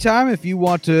the meantime, if you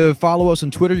want to follow us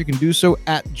on Twitter, you can do so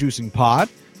at JuicingPod.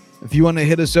 If you want to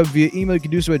hit us up via email, you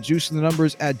can do so at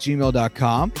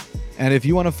juicingthenumbers@gmail.com. And if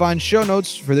you want to find show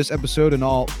notes for this episode and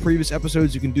all previous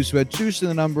episodes, you can do so at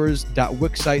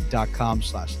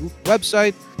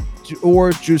juicingthenumbers.wixsite.com/website or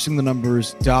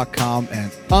juicingthenumbers.com.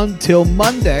 And until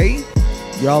Monday,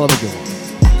 y'all have a good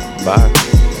one. Bye.